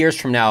 3 years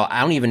from now,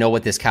 I don't even know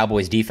what this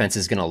Cowboys defense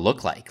is going to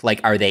look like. Like,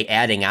 are they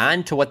adding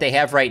on to what they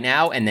have right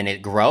now and then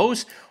it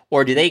grows?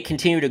 Or do they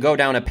continue to go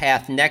down a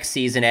path next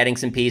season, adding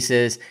some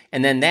pieces,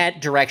 and then that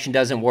direction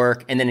doesn't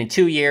work, and then in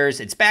 2 years,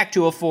 it's back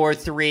to a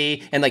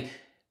 4-3, and like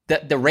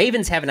the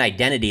Ravens have an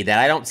identity that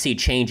I don't see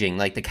changing.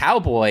 Like the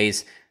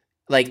Cowboys,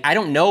 like I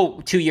don't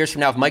know 2 years from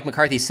now if Mike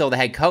McCarthy's still the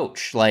head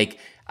coach. Like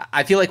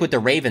I feel like with the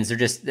Ravens, they're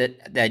just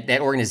that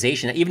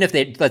organization, even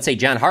if let's say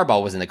John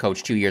Harbaugh wasn't the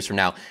coach 2 years from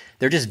now,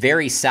 they're just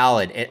very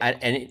solid,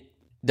 and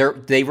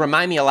they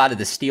remind me a lot of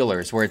the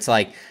Steelers, where it's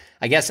like,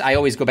 I guess I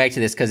always go back to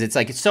this because it's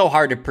like it's so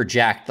hard to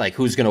project like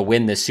who's going to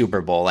win the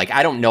Super Bowl. Like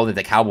I don't know that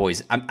the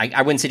Cowboys.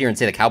 I wouldn't sit here and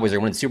say the Cowboys are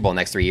going to win the Super Bowl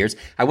next 3 years.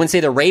 I wouldn't say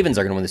the Ravens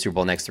are going to win the Super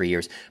Bowl next 3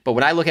 years. But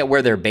when I look at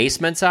where their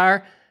basements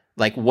are,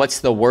 like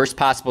what's the worst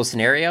possible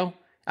scenario?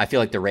 I feel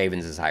like the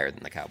Ravens is higher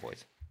than the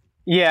Cowboys.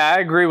 Yeah,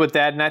 I agree with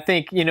that, and I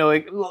think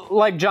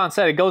like John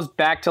said, it goes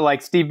back to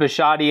like Steve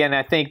Bisciotti, and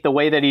I think the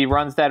way that he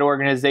runs that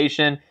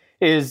organization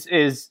is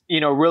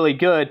really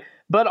good.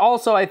 But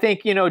also, I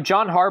think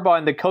John Harbaugh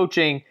and the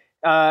coaching.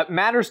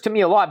 Matters to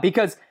me a lot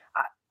because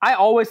I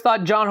always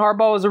thought John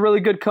Harbaugh was a really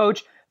good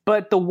coach,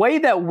 but the way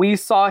that we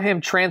saw him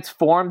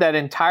transform that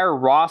entire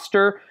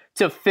roster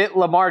to fit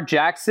Lamar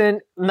Jackson,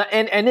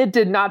 and it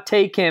did not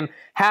take him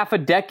half a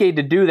decade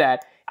to do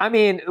that. I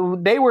mean,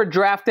 they were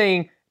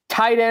drafting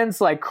tight ends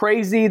like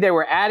crazy. They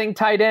were adding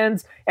tight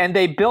ends, and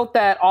they built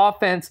that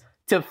offense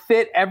to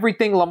fit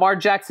everything Lamar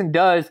Jackson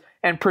does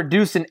and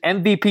produce an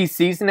MVP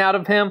season out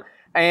of him.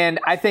 And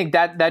I think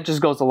that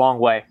just goes a long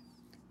way.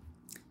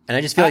 And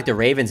I just feel like the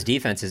Ravens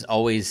defense is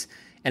always,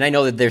 and I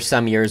know that there's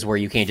some years where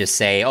you can't just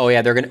say, oh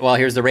yeah,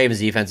 here's the Ravens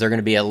defense, they're going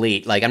to be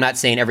elite. Like I'm not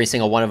saying every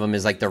single one of them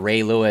is like the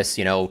Ray Lewis,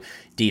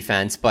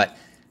 defense, but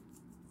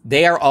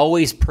they are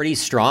always pretty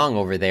strong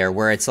over there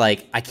where it's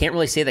like, I can't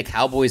really say the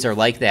Cowboys are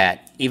like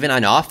that, even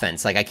on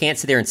offense. Like I can't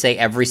sit there and say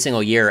every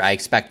single year I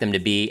expect them to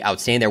be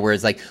outstanding there.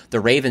 Whereas like the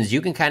Ravens, you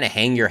can kind of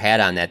hang your hat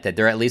on that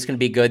they're at least going to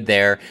be good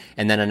there.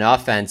 And then on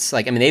offense,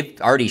 like, I mean,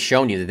 they've already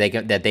shown you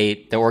that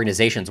the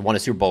organization's won a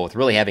Super Bowl with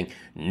really having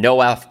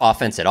no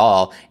offense at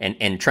all.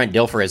 And Trent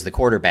Dilfer as the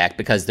quarterback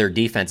because their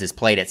defense is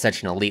played at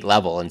such an elite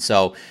level. And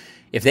so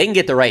if they can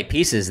get the right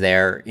pieces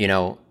there,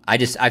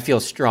 I feel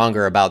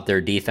stronger about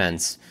their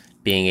defense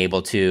being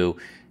able to,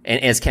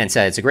 and as Ken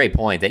said, it's a great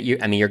point that you're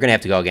going to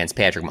have to go against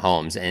Patrick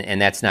Mahomes, and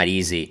that's not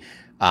easy.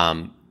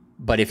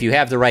 But if you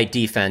have the right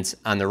defense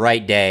on the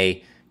right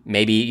day,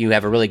 maybe you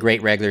have a really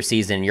great regular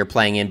season and you're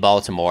playing in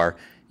Baltimore,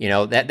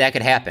 that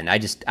could happen.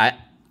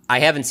 I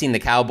haven't seen the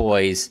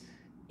Cowboys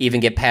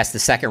even get past the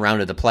second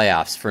round of the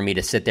playoffs for me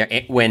to sit there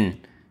when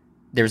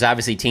there's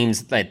obviously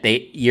teams that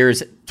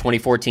years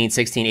 2014,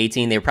 16,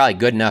 18, they were probably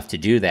good enough to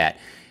do that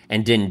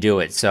and didn't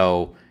do it.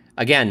 So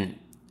again,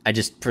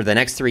 for the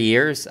next 3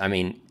 years, I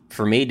mean,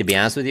 for me, to be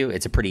honest with you,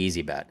 it's a pretty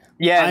easy bet.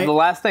 Yeah, and the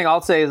last thing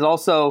I'll say is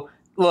also,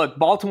 look,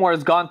 Baltimore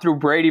has gone through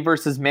Brady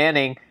versus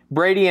Manning,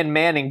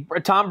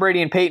 Tom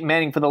Brady and Peyton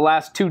Manning for the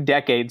last 2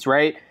 decades,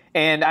 right?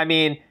 And I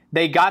mean,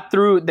 they got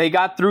through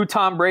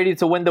Tom Brady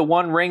to win the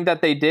one ring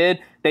that they did.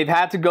 They've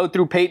had to go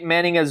through Peyton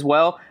Manning as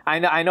well.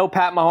 I know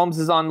Pat Mahomes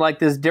is on like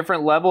this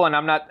different level, and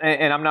I'm not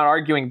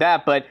arguing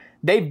that, but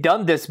they've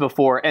done this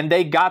before, and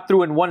they got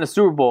through and won a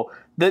Super Bowl.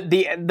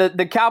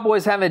 The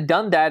Cowboys haven't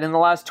done that in the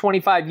last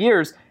 25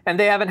 years, and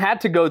they haven't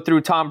had to go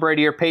through Tom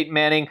Brady or Peyton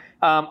Manning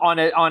on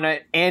an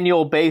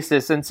annual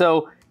basis. And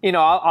so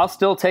I'll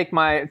still take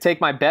my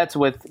bets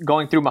with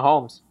going through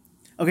Mahomes.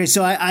 Okay,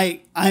 so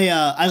I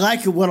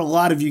like what a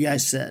lot of you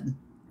guys said,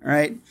 all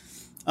right?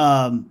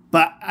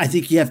 But I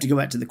think you have to go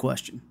back to the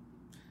question.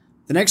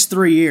 The next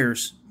 3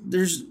 years,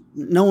 there's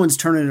no one's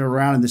turning it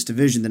around in this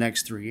division the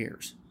next 3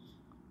 years.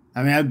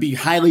 I mean, I'd be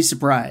highly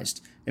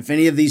surprised if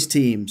any of these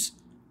teams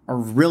are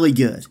really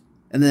good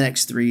in the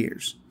next 3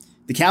 years.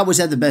 The Cowboys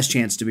have the best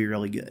chance to be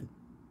really good.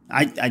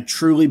 I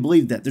truly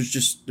believe that.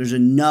 There's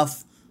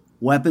enough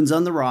weapons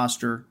on the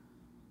roster.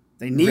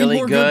 They need really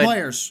more good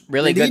players.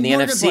 Really good in the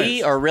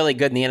NFC or really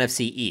good in the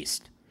NFC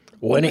East?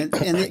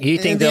 You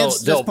think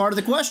that's part of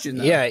the question,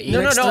 though. Yeah.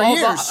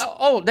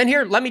 No. Then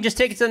here, let me just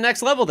take it to the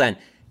next level then.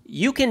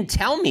 You can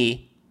tell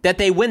me that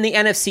they win the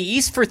NFC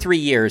East for 3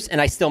 years,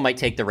 and I still might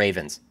take the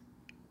Ravens.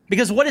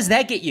 Because what does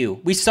that get you?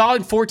 We saw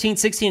in 14,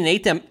 16,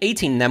 and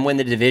 18 them win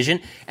the division,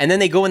 and then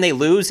they go and they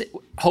lose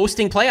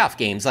hosting playoff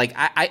games. Like,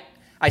 I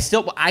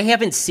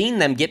haven't seen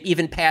them get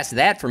even past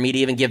that for me to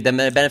even give them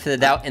the benefit of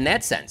the doubt in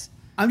that sense.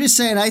 I'm just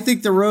saying, I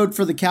think the road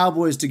for the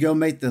Cowboys to go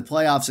make the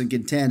playoffs and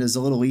contend is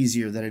a little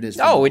easier than it is.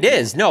 It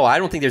is. No, I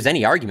don't think there's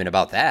any argument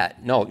about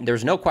that. No,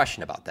 there's no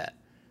question about that.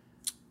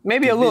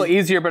 Maybe a little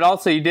easier, but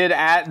also you did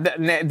add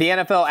the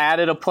NFL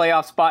added a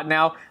playoff spot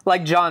now.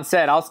 Like John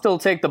said, I'll still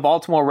take the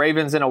Baltimore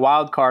Ravens in a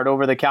wild card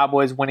over the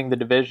Cowboys winning the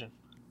division.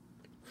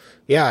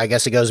 Yeah, I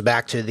guess it goes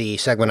back to the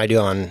segment I do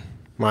on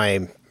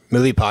my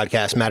movie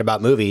podcast, Mad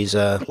About Movies.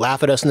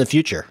 Laugh at us in the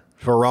future.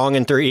 If we're wrong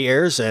in 3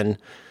 years, and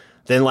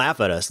then laugh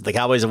at us. If the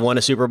Cowboys have won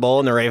a Super Bowl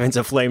and the Ravens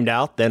have flamed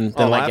out, then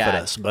laugh at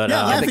us. But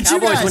if the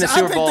Cowboys win a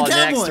Super Bowl in the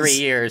next 3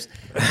 years,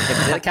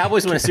 if the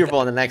Cowboys win a Super Bowl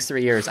in the next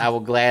 3 years, I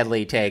will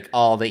gladly take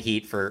all the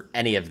heat for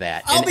any of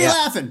that. I'll be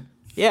laughing.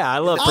 Yeah, I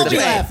love I'll be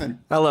laughing.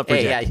 I love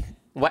projecting.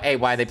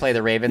 Why they play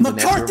the Ravens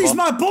McCarthy's in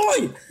that Super Bowl?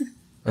 my boy.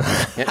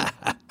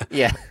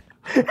 Yeah.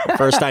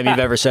 First time you've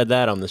ever said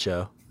that on the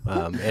show.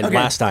 And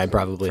last time,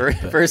 probably.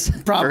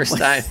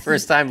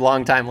 First time,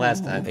 long time,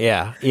 last time.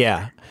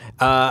 Yeah.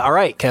 All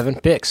right, Kevin,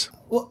 picks.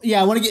 Well,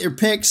 yeah, I want to get your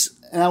picks,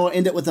 and I will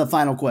end it with a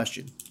final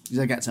question, because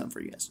I got something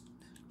for you guys.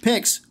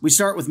 Picks, we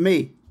start with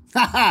me.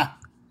 We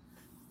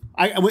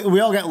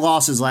all got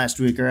losses last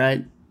week, all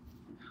right?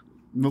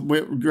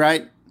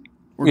 Right?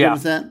 We're good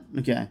with that?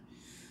 Okay.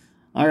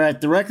 All right,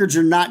 the records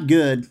are not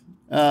good,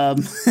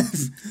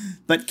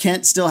 but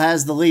Kent still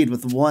has the lead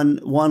with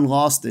one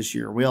loss this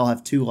year. We all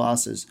have 2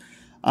 losses.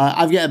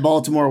 I've got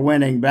Baltimore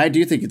winning, but I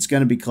do think it's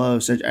going to be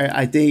close.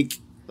 I think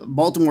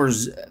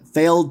Baltimore's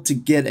failed to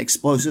get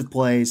explosive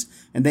plays,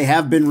 and they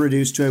have been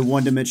reduced to a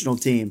one-dimensional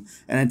team.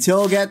 And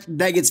until that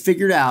gets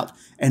figured out,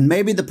 and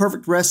maybe the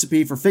perfect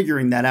recipe for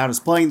figuring that out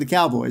is playing the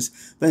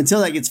Cowboys, but until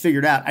that gets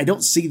figured out, I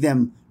don't see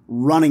them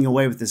running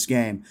away with this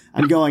game.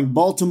 I'm going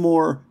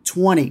Baltimore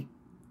 20,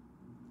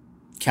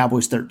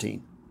 Cowboys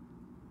 13.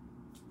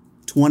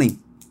 20.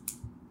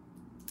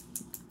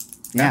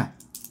 Yeah.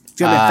 It's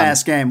going to be a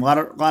fast game. A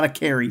lot of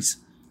carries.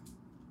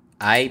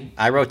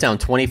 I wrote down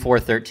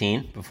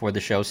 24-13 before the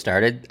show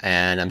started,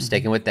 and I'm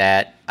sticking with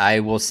that. I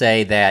will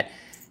say that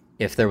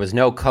if there was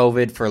no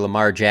COVID for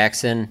Lamar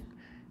Jackson,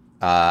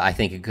 I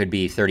think it could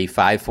be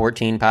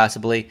 35-14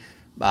 possibly.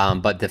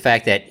 But the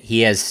fact that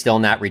he has still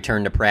not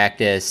returned to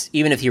practice,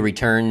 even if he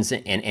returns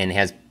and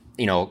has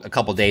a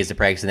couple days to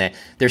practice, and that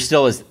there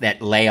still is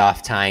that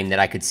layoff time that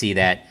I could see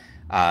that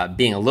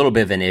being a little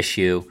bit of an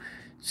issue.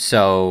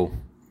 So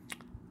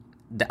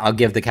I'll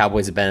give the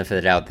Cowboys a benefit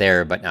of the doubt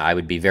there, but no, I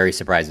would be very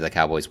surprised if the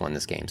Cowboys won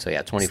this game. So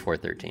yeah,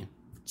 24-13.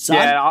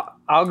 Yeah,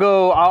 I'll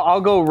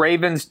go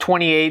Ravens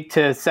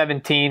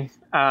 28-17.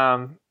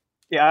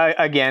 Yeah,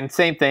 again,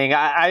 same thing.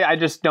 I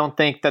just don't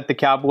think that the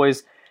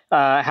Cowboys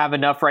have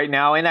enough right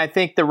now, and I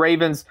think the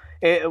Ravens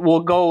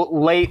will go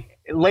late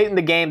in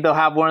the game. They'll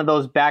have one of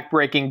those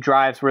back-breaking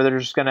drives where they're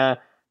just gonna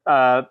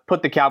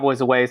put the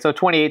Cowboys away. So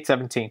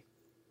 28-17.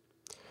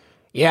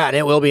 Yeah, and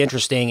it will be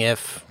interesting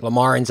if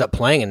Lamar ends up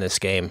playing in this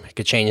game. It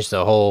could change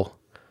the whole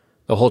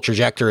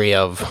trajectory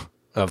of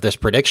this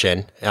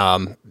prediction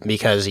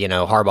because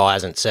Harbaugh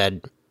hasn't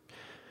said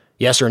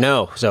yes or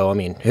no. So I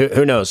mean,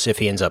 who knows if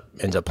he ends up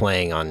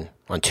playing on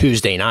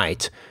Tuesday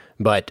night?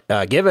 But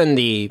given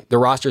the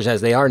rosters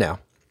as they are now,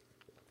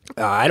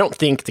 I don't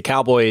think the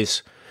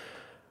Cowboys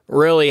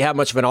really have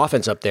much of an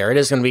offense up there. It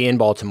is going to be in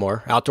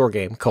Baltimore, outdoor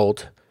game,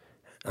 cold.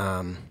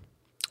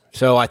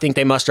 So I think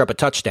they muster up a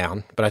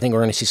touchdown, but I think we're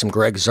going to see some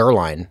Greg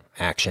Zuerlein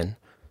action.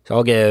 So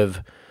I'll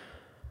give...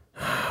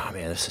 Oh,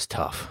 man, this is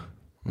tough.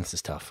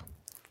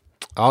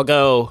 I'll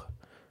go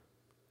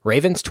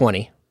Ravens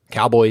 20,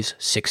 Cowboys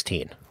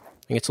 16. I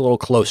think it's a little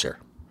closer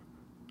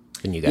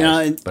than you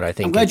guys, but I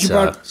think it's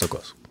so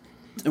close.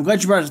 I'm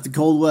glad you brought up the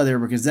cold weather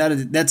because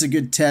that's a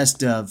good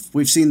test of...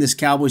 We've seen this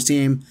Cowboys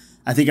team.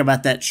 I think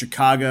about that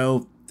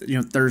Chicago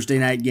Thursday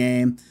night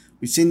game.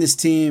 We've seen this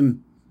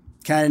team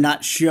kind of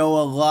not show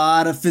a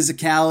lot of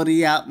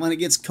physicality out when it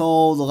gets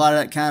cold, a lot of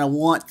that kind of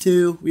want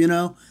to,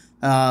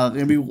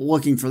 and be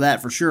looking for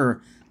that for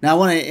sure. Now, I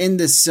want to end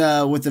this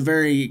with a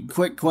very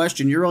quick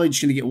question. You're really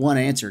just going to get one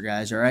answer,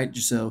 guys, all right?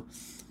 Just so,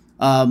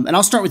 and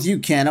I'll start with you,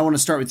 Ken. I want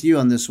to start with you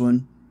on this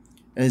one.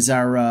 is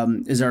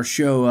our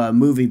show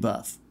movie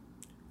buff.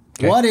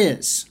 Okay. What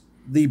is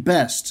the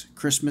best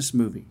Christmas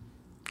movie?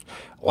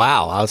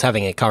 Wow, I was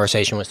having a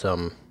conversation with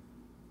some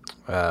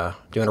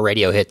doing a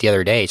radio hit the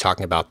other day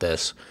talking about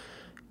this.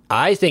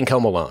 I think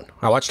Home Alone.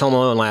 I watched Home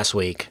Alone last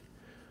week.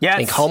 Yes. I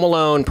think Home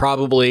Alone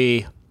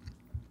probably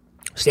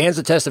stands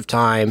the test of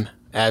time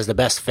as the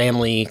best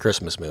family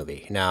Christmas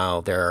movie.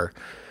 Now, there are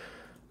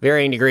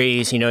varying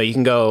degrees. You know, you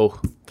can go,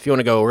 if you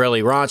want to go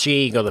really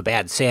raunchy, you go the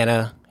Bad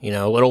Santa, you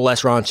know, a little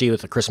less raunchy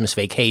with the Christmas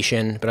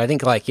Vacation. But I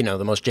think, like, you know,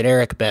 the most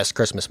generic best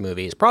Christmas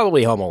movie is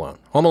probably Home Alone.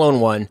 Home Alone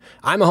 1.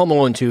 I'm a Home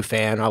Alone 2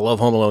 fan. I love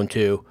Home Alone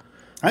 2.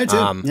 I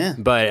do, yeah.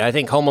 But I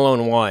think Home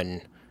Alone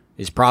 1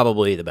 is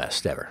probably the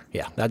best ever.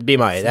 Yeah, that'd be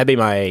my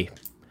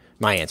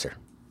answer.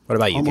 What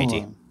about you,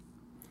 KT?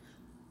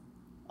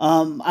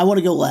 I want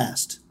to go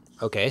last.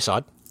 Okay,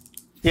 Saad.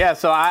 Yeah,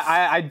 so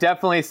I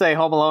definitely say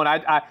Home Alone.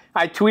 I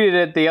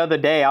tweeted it the other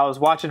day. I was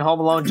watching Home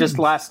Alone just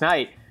last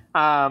night,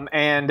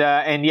 and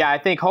yeah, I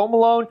think Home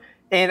Alone.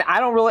 And I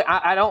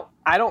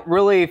don't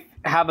really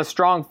have a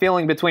strong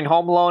feeling between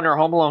Home Alone or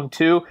Home Alone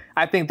 2.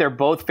 I think they're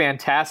both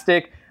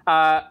fantastic.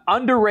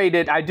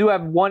 Underrated. I do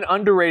have one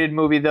underrated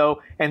movie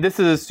though, and this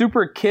is a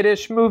super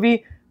kiddish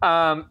movie,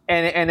 and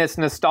it's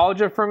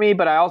nostalgia for me.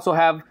 But I also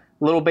have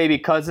little baby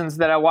cousins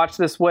that I watch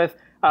this with.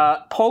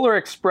 Polar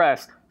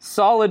Express.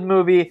 Solid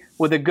movie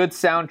with a good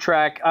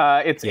soundtrack.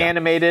 It's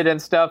animated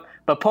and stuff,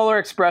 but Polar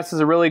Express is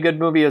a really good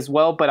movie as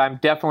well. But I'm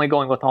definitely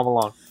going with Home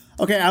Alone.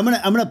 Okay, I'm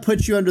gonna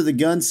put you under the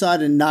gun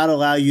side and not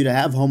allow you to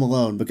have Home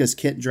Alone because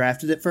Kit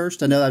drafted it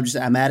first. I know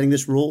I'm adding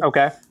this rule.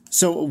 Okay.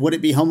 So would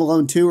it be Home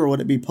Alone 2 or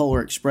would it be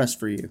Polar Express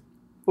for you?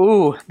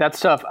 Ooh, that's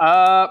tough.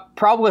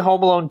 Probably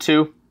Home Alone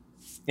 2.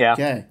 Yeah.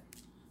 Okay.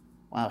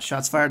 Wow,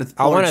 shots fired at the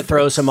I want to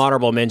throw some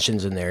honorable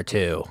mentions in there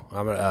too.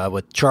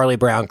 With Charlie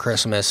Brown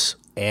Christmas.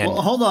 And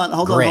hold on.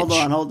 Grinch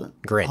hold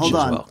as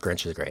on. well.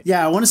 Grinch is great.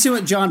 Yeah, I want to see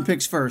what John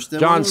picks first.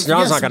 John's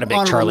not going to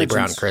pick Charlie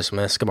Brown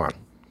Christmas. Come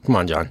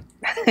on, John.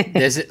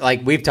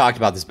 We've talked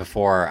about this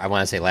before. I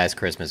want to say last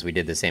Christmas we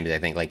did the same thing. I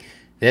think like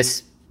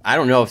this. I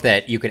don't know if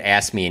that you could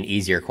ask me an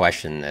easier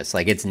question than this.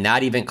 Like it's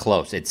not even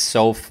close. It's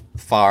so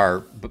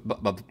far.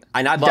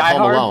 I love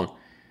Home Alone.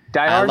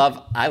 Die Hard?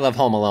 I love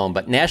Home Alone,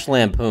 but National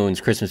Lampoon's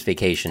Christmas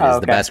Vacation is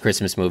the best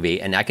Christmas movie,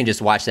 and I can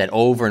just watch that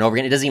over and over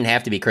again. It doesn't even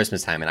have to be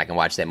Christmas time, and I can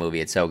watch that movie.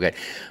 It's so good.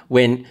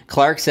 When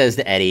Clark says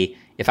to Eddie,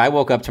 if I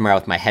woke up tomorrow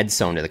with my head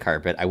sewn to the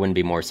carpet, I wouldn't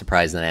be more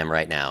surprised than I am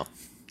right now.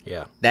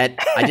 Yeah.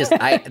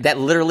 That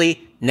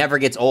literally never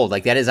gets old.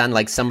 Like that is on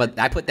like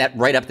I put that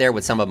right up there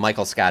with some of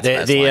Michael Scott's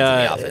best lines in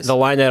The Office. The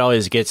line that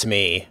always gets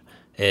me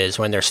is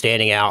when they're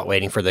standing out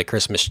waiting for the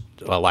Christmas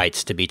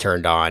lights to be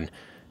turned on,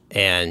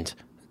 and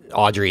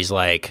Audrey's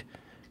like,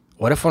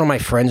 what if one of my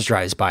friends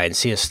drives by and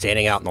see us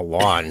standing out in the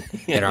lawn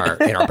in our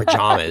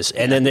pajamas?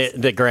 And then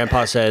the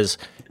grandpa says,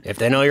 if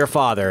they know your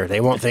father,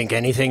 they won't think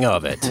anything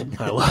of it.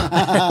 I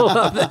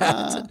love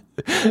that.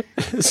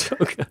 It's so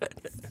good.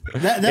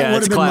 That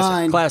would have been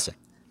mine. Classic.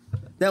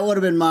 That would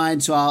have been mine,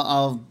 so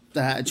I'll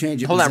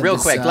change it. Hold on real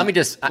quick. Let me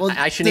just,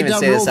 I shouldn't even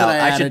say this out.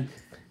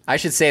 I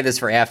should say this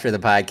for after the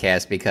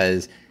podcast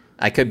because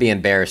I could be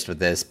embarrassed with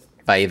this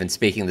by even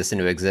speaking this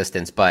into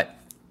existence, but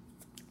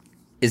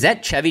is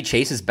that Chevy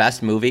Chase's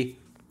best movie?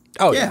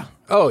 Oh, yeah.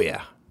 Oh,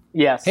 yeah.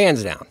 Yes.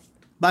 Hands down.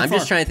 I'm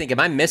just trying to think, am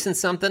I missing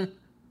something?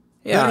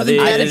 Yeah. For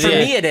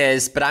me it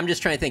is, but I'm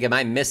just trying to think, am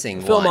I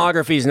missing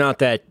Filmography's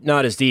not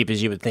as deep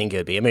as you would think it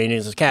would be. I mean,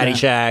 it's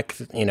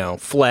Caddyshack,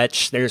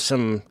 Fletch. There's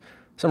some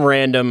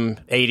random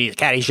 80s,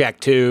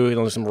 Caddyshack 2,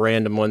 there's some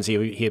random ones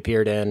he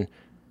appeared in.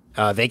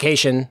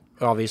 Vacation,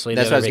 obviously.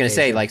 That's what I was going to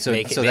say. Like, so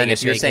then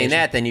if you're saying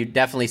that, then you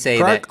definitely say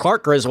that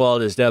Clark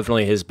Griswold is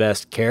definitely his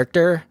best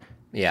character.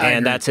 Yeah,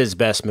 and that's his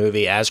best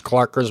movie as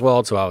Clark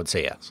Griswold, so I would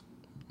say yes.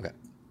 Okay.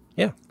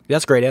 Yeah,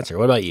 that's a great answer.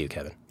 What about you,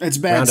 Kevin? It's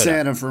Bad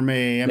Santa for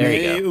me. I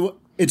mean,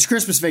 it's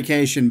Christmas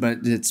Vacation, but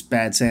it's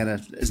Bad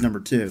Santa is number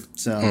 2.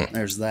 So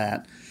there's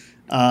that.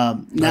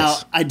 Now,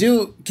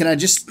 can I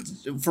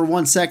just, for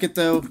 1 second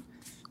though,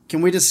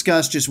 can we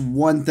discuss just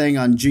one thing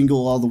on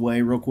Jingle All the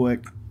Way real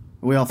quick?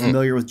 Are we all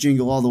familiar with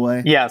Jingle All the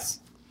Way? Yes.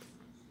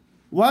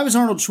 Why was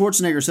Arnold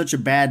Schwarzenegger such a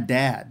bad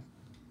dad?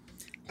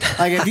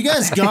 Like, have you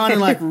guys gone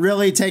and like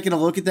really taken a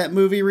look at that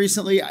movie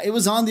recently? It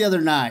was on the other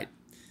night.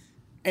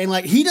 And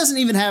like, he doesn't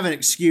even have an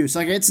excuse.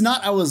 Like, it's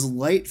not, I was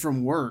late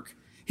from work.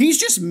 He's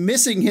just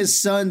missing his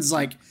son's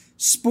like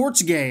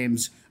sports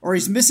games, or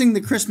he's missing the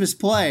Christmas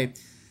play.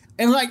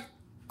 And like,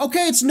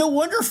 okay, it's no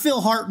wonder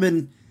Phil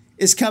Hartman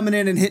is coming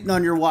in and hitting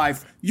on your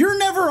wife. You're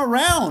never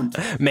around.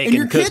 Making and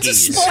your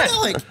cookies. Kid's a smart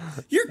aleck.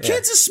 Your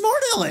kid's a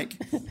smart aleck.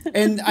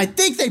 And I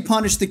think they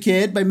punished the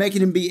kid by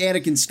making him be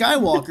Anakin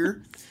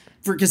Skywalker.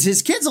 Because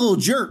his kid's a little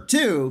jerk,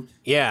 too.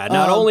 Yeah,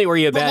 not only were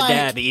you a bad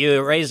dad, but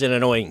you raised an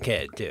annoying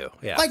kid, too.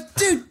 Yeah. Like,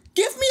 dude,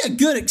 give me a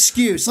good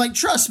excuse. Like,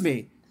 trust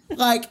me.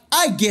 Like,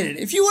 I get it.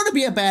 If you want to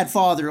be a bad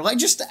father, like,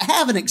 just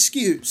have an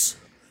excuse.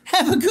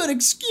 Have a good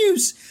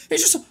excuse.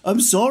 It's just,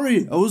 I'm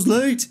sorry, I was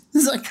late.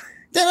 It's like,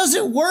 that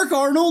doesn't work,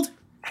 Arnold.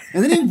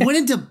 And then he went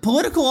into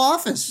political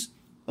office.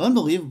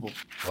 Unbelievable.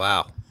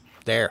 Wow.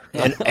 There.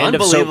 End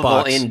of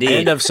soapbox. Indeed.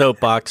 End of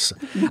soapbox.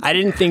 I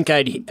didn't think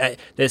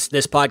this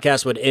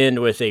podcast would end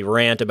with a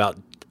rant about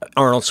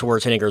Arnold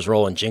Schwarzenegger's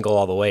role in Jingle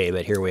All the Way,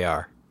 but here we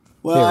are.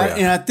 Well,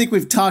 I think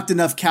we've talked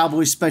enough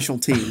Cowboys special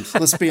teams.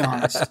 Let's be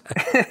honest.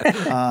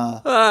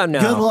 No.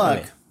 Good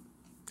luck.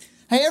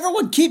 Hey,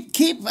 everyone,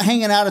 keep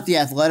hanging out at The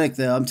Athletic,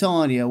 though. I'm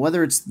telling you,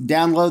 whether it's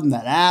downloading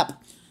that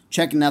app,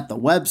 checking out the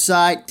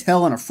website,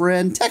 telling a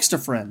friend, text a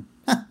friend.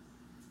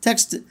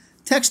 Text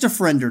a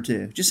friend or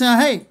two. Just say,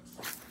 hey,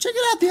 check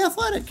it out, The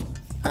Athletic.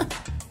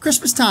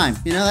 Christmas time,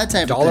 that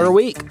type of thing. $1 a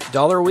week.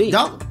 $1 a week.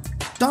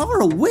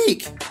 $1 a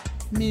week?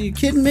 I mean, are you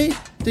kidding me?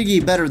 I think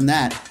you better than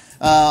that.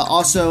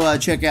 Also,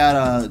 check out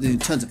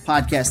tons of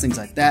podcasts, things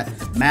like that.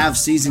 Mavs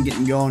season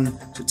getting going,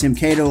 so Tim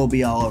Cato will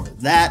be all over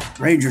that.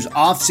 Rangers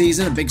off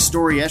season, a big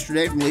story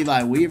yesterday from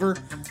Levi Weaver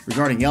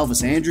regarding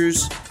Elvis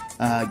Andrews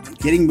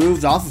getting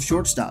moved off of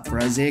shortstop for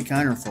Isaiah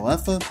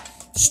Kiner-Falefa.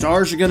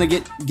 Stars are going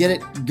to get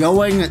it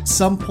going at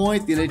some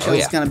point. The NHL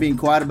is kind of being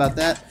quiet about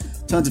that.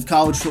 Tons of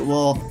college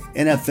football,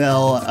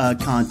 NFL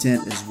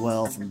content as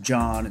well from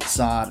John and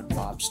Sod and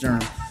Bob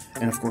Stern,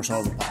 and of course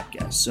all the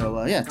podcasts.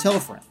 So tell a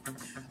friend.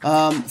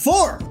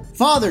 For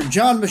Father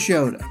John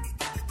Machota,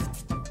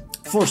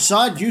 for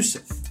Saad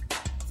Youssef,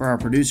 for our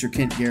producer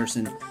Kent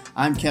Garrison,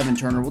 I'm Kevin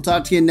Turner. We'll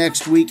talk to you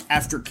next week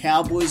after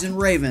Cowboys and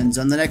Ravens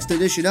on the next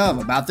edition of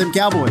About Them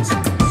Cowboys.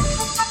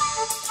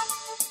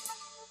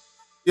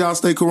 Y'all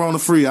stay corona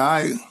free, all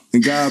right?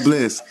 And God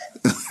bless.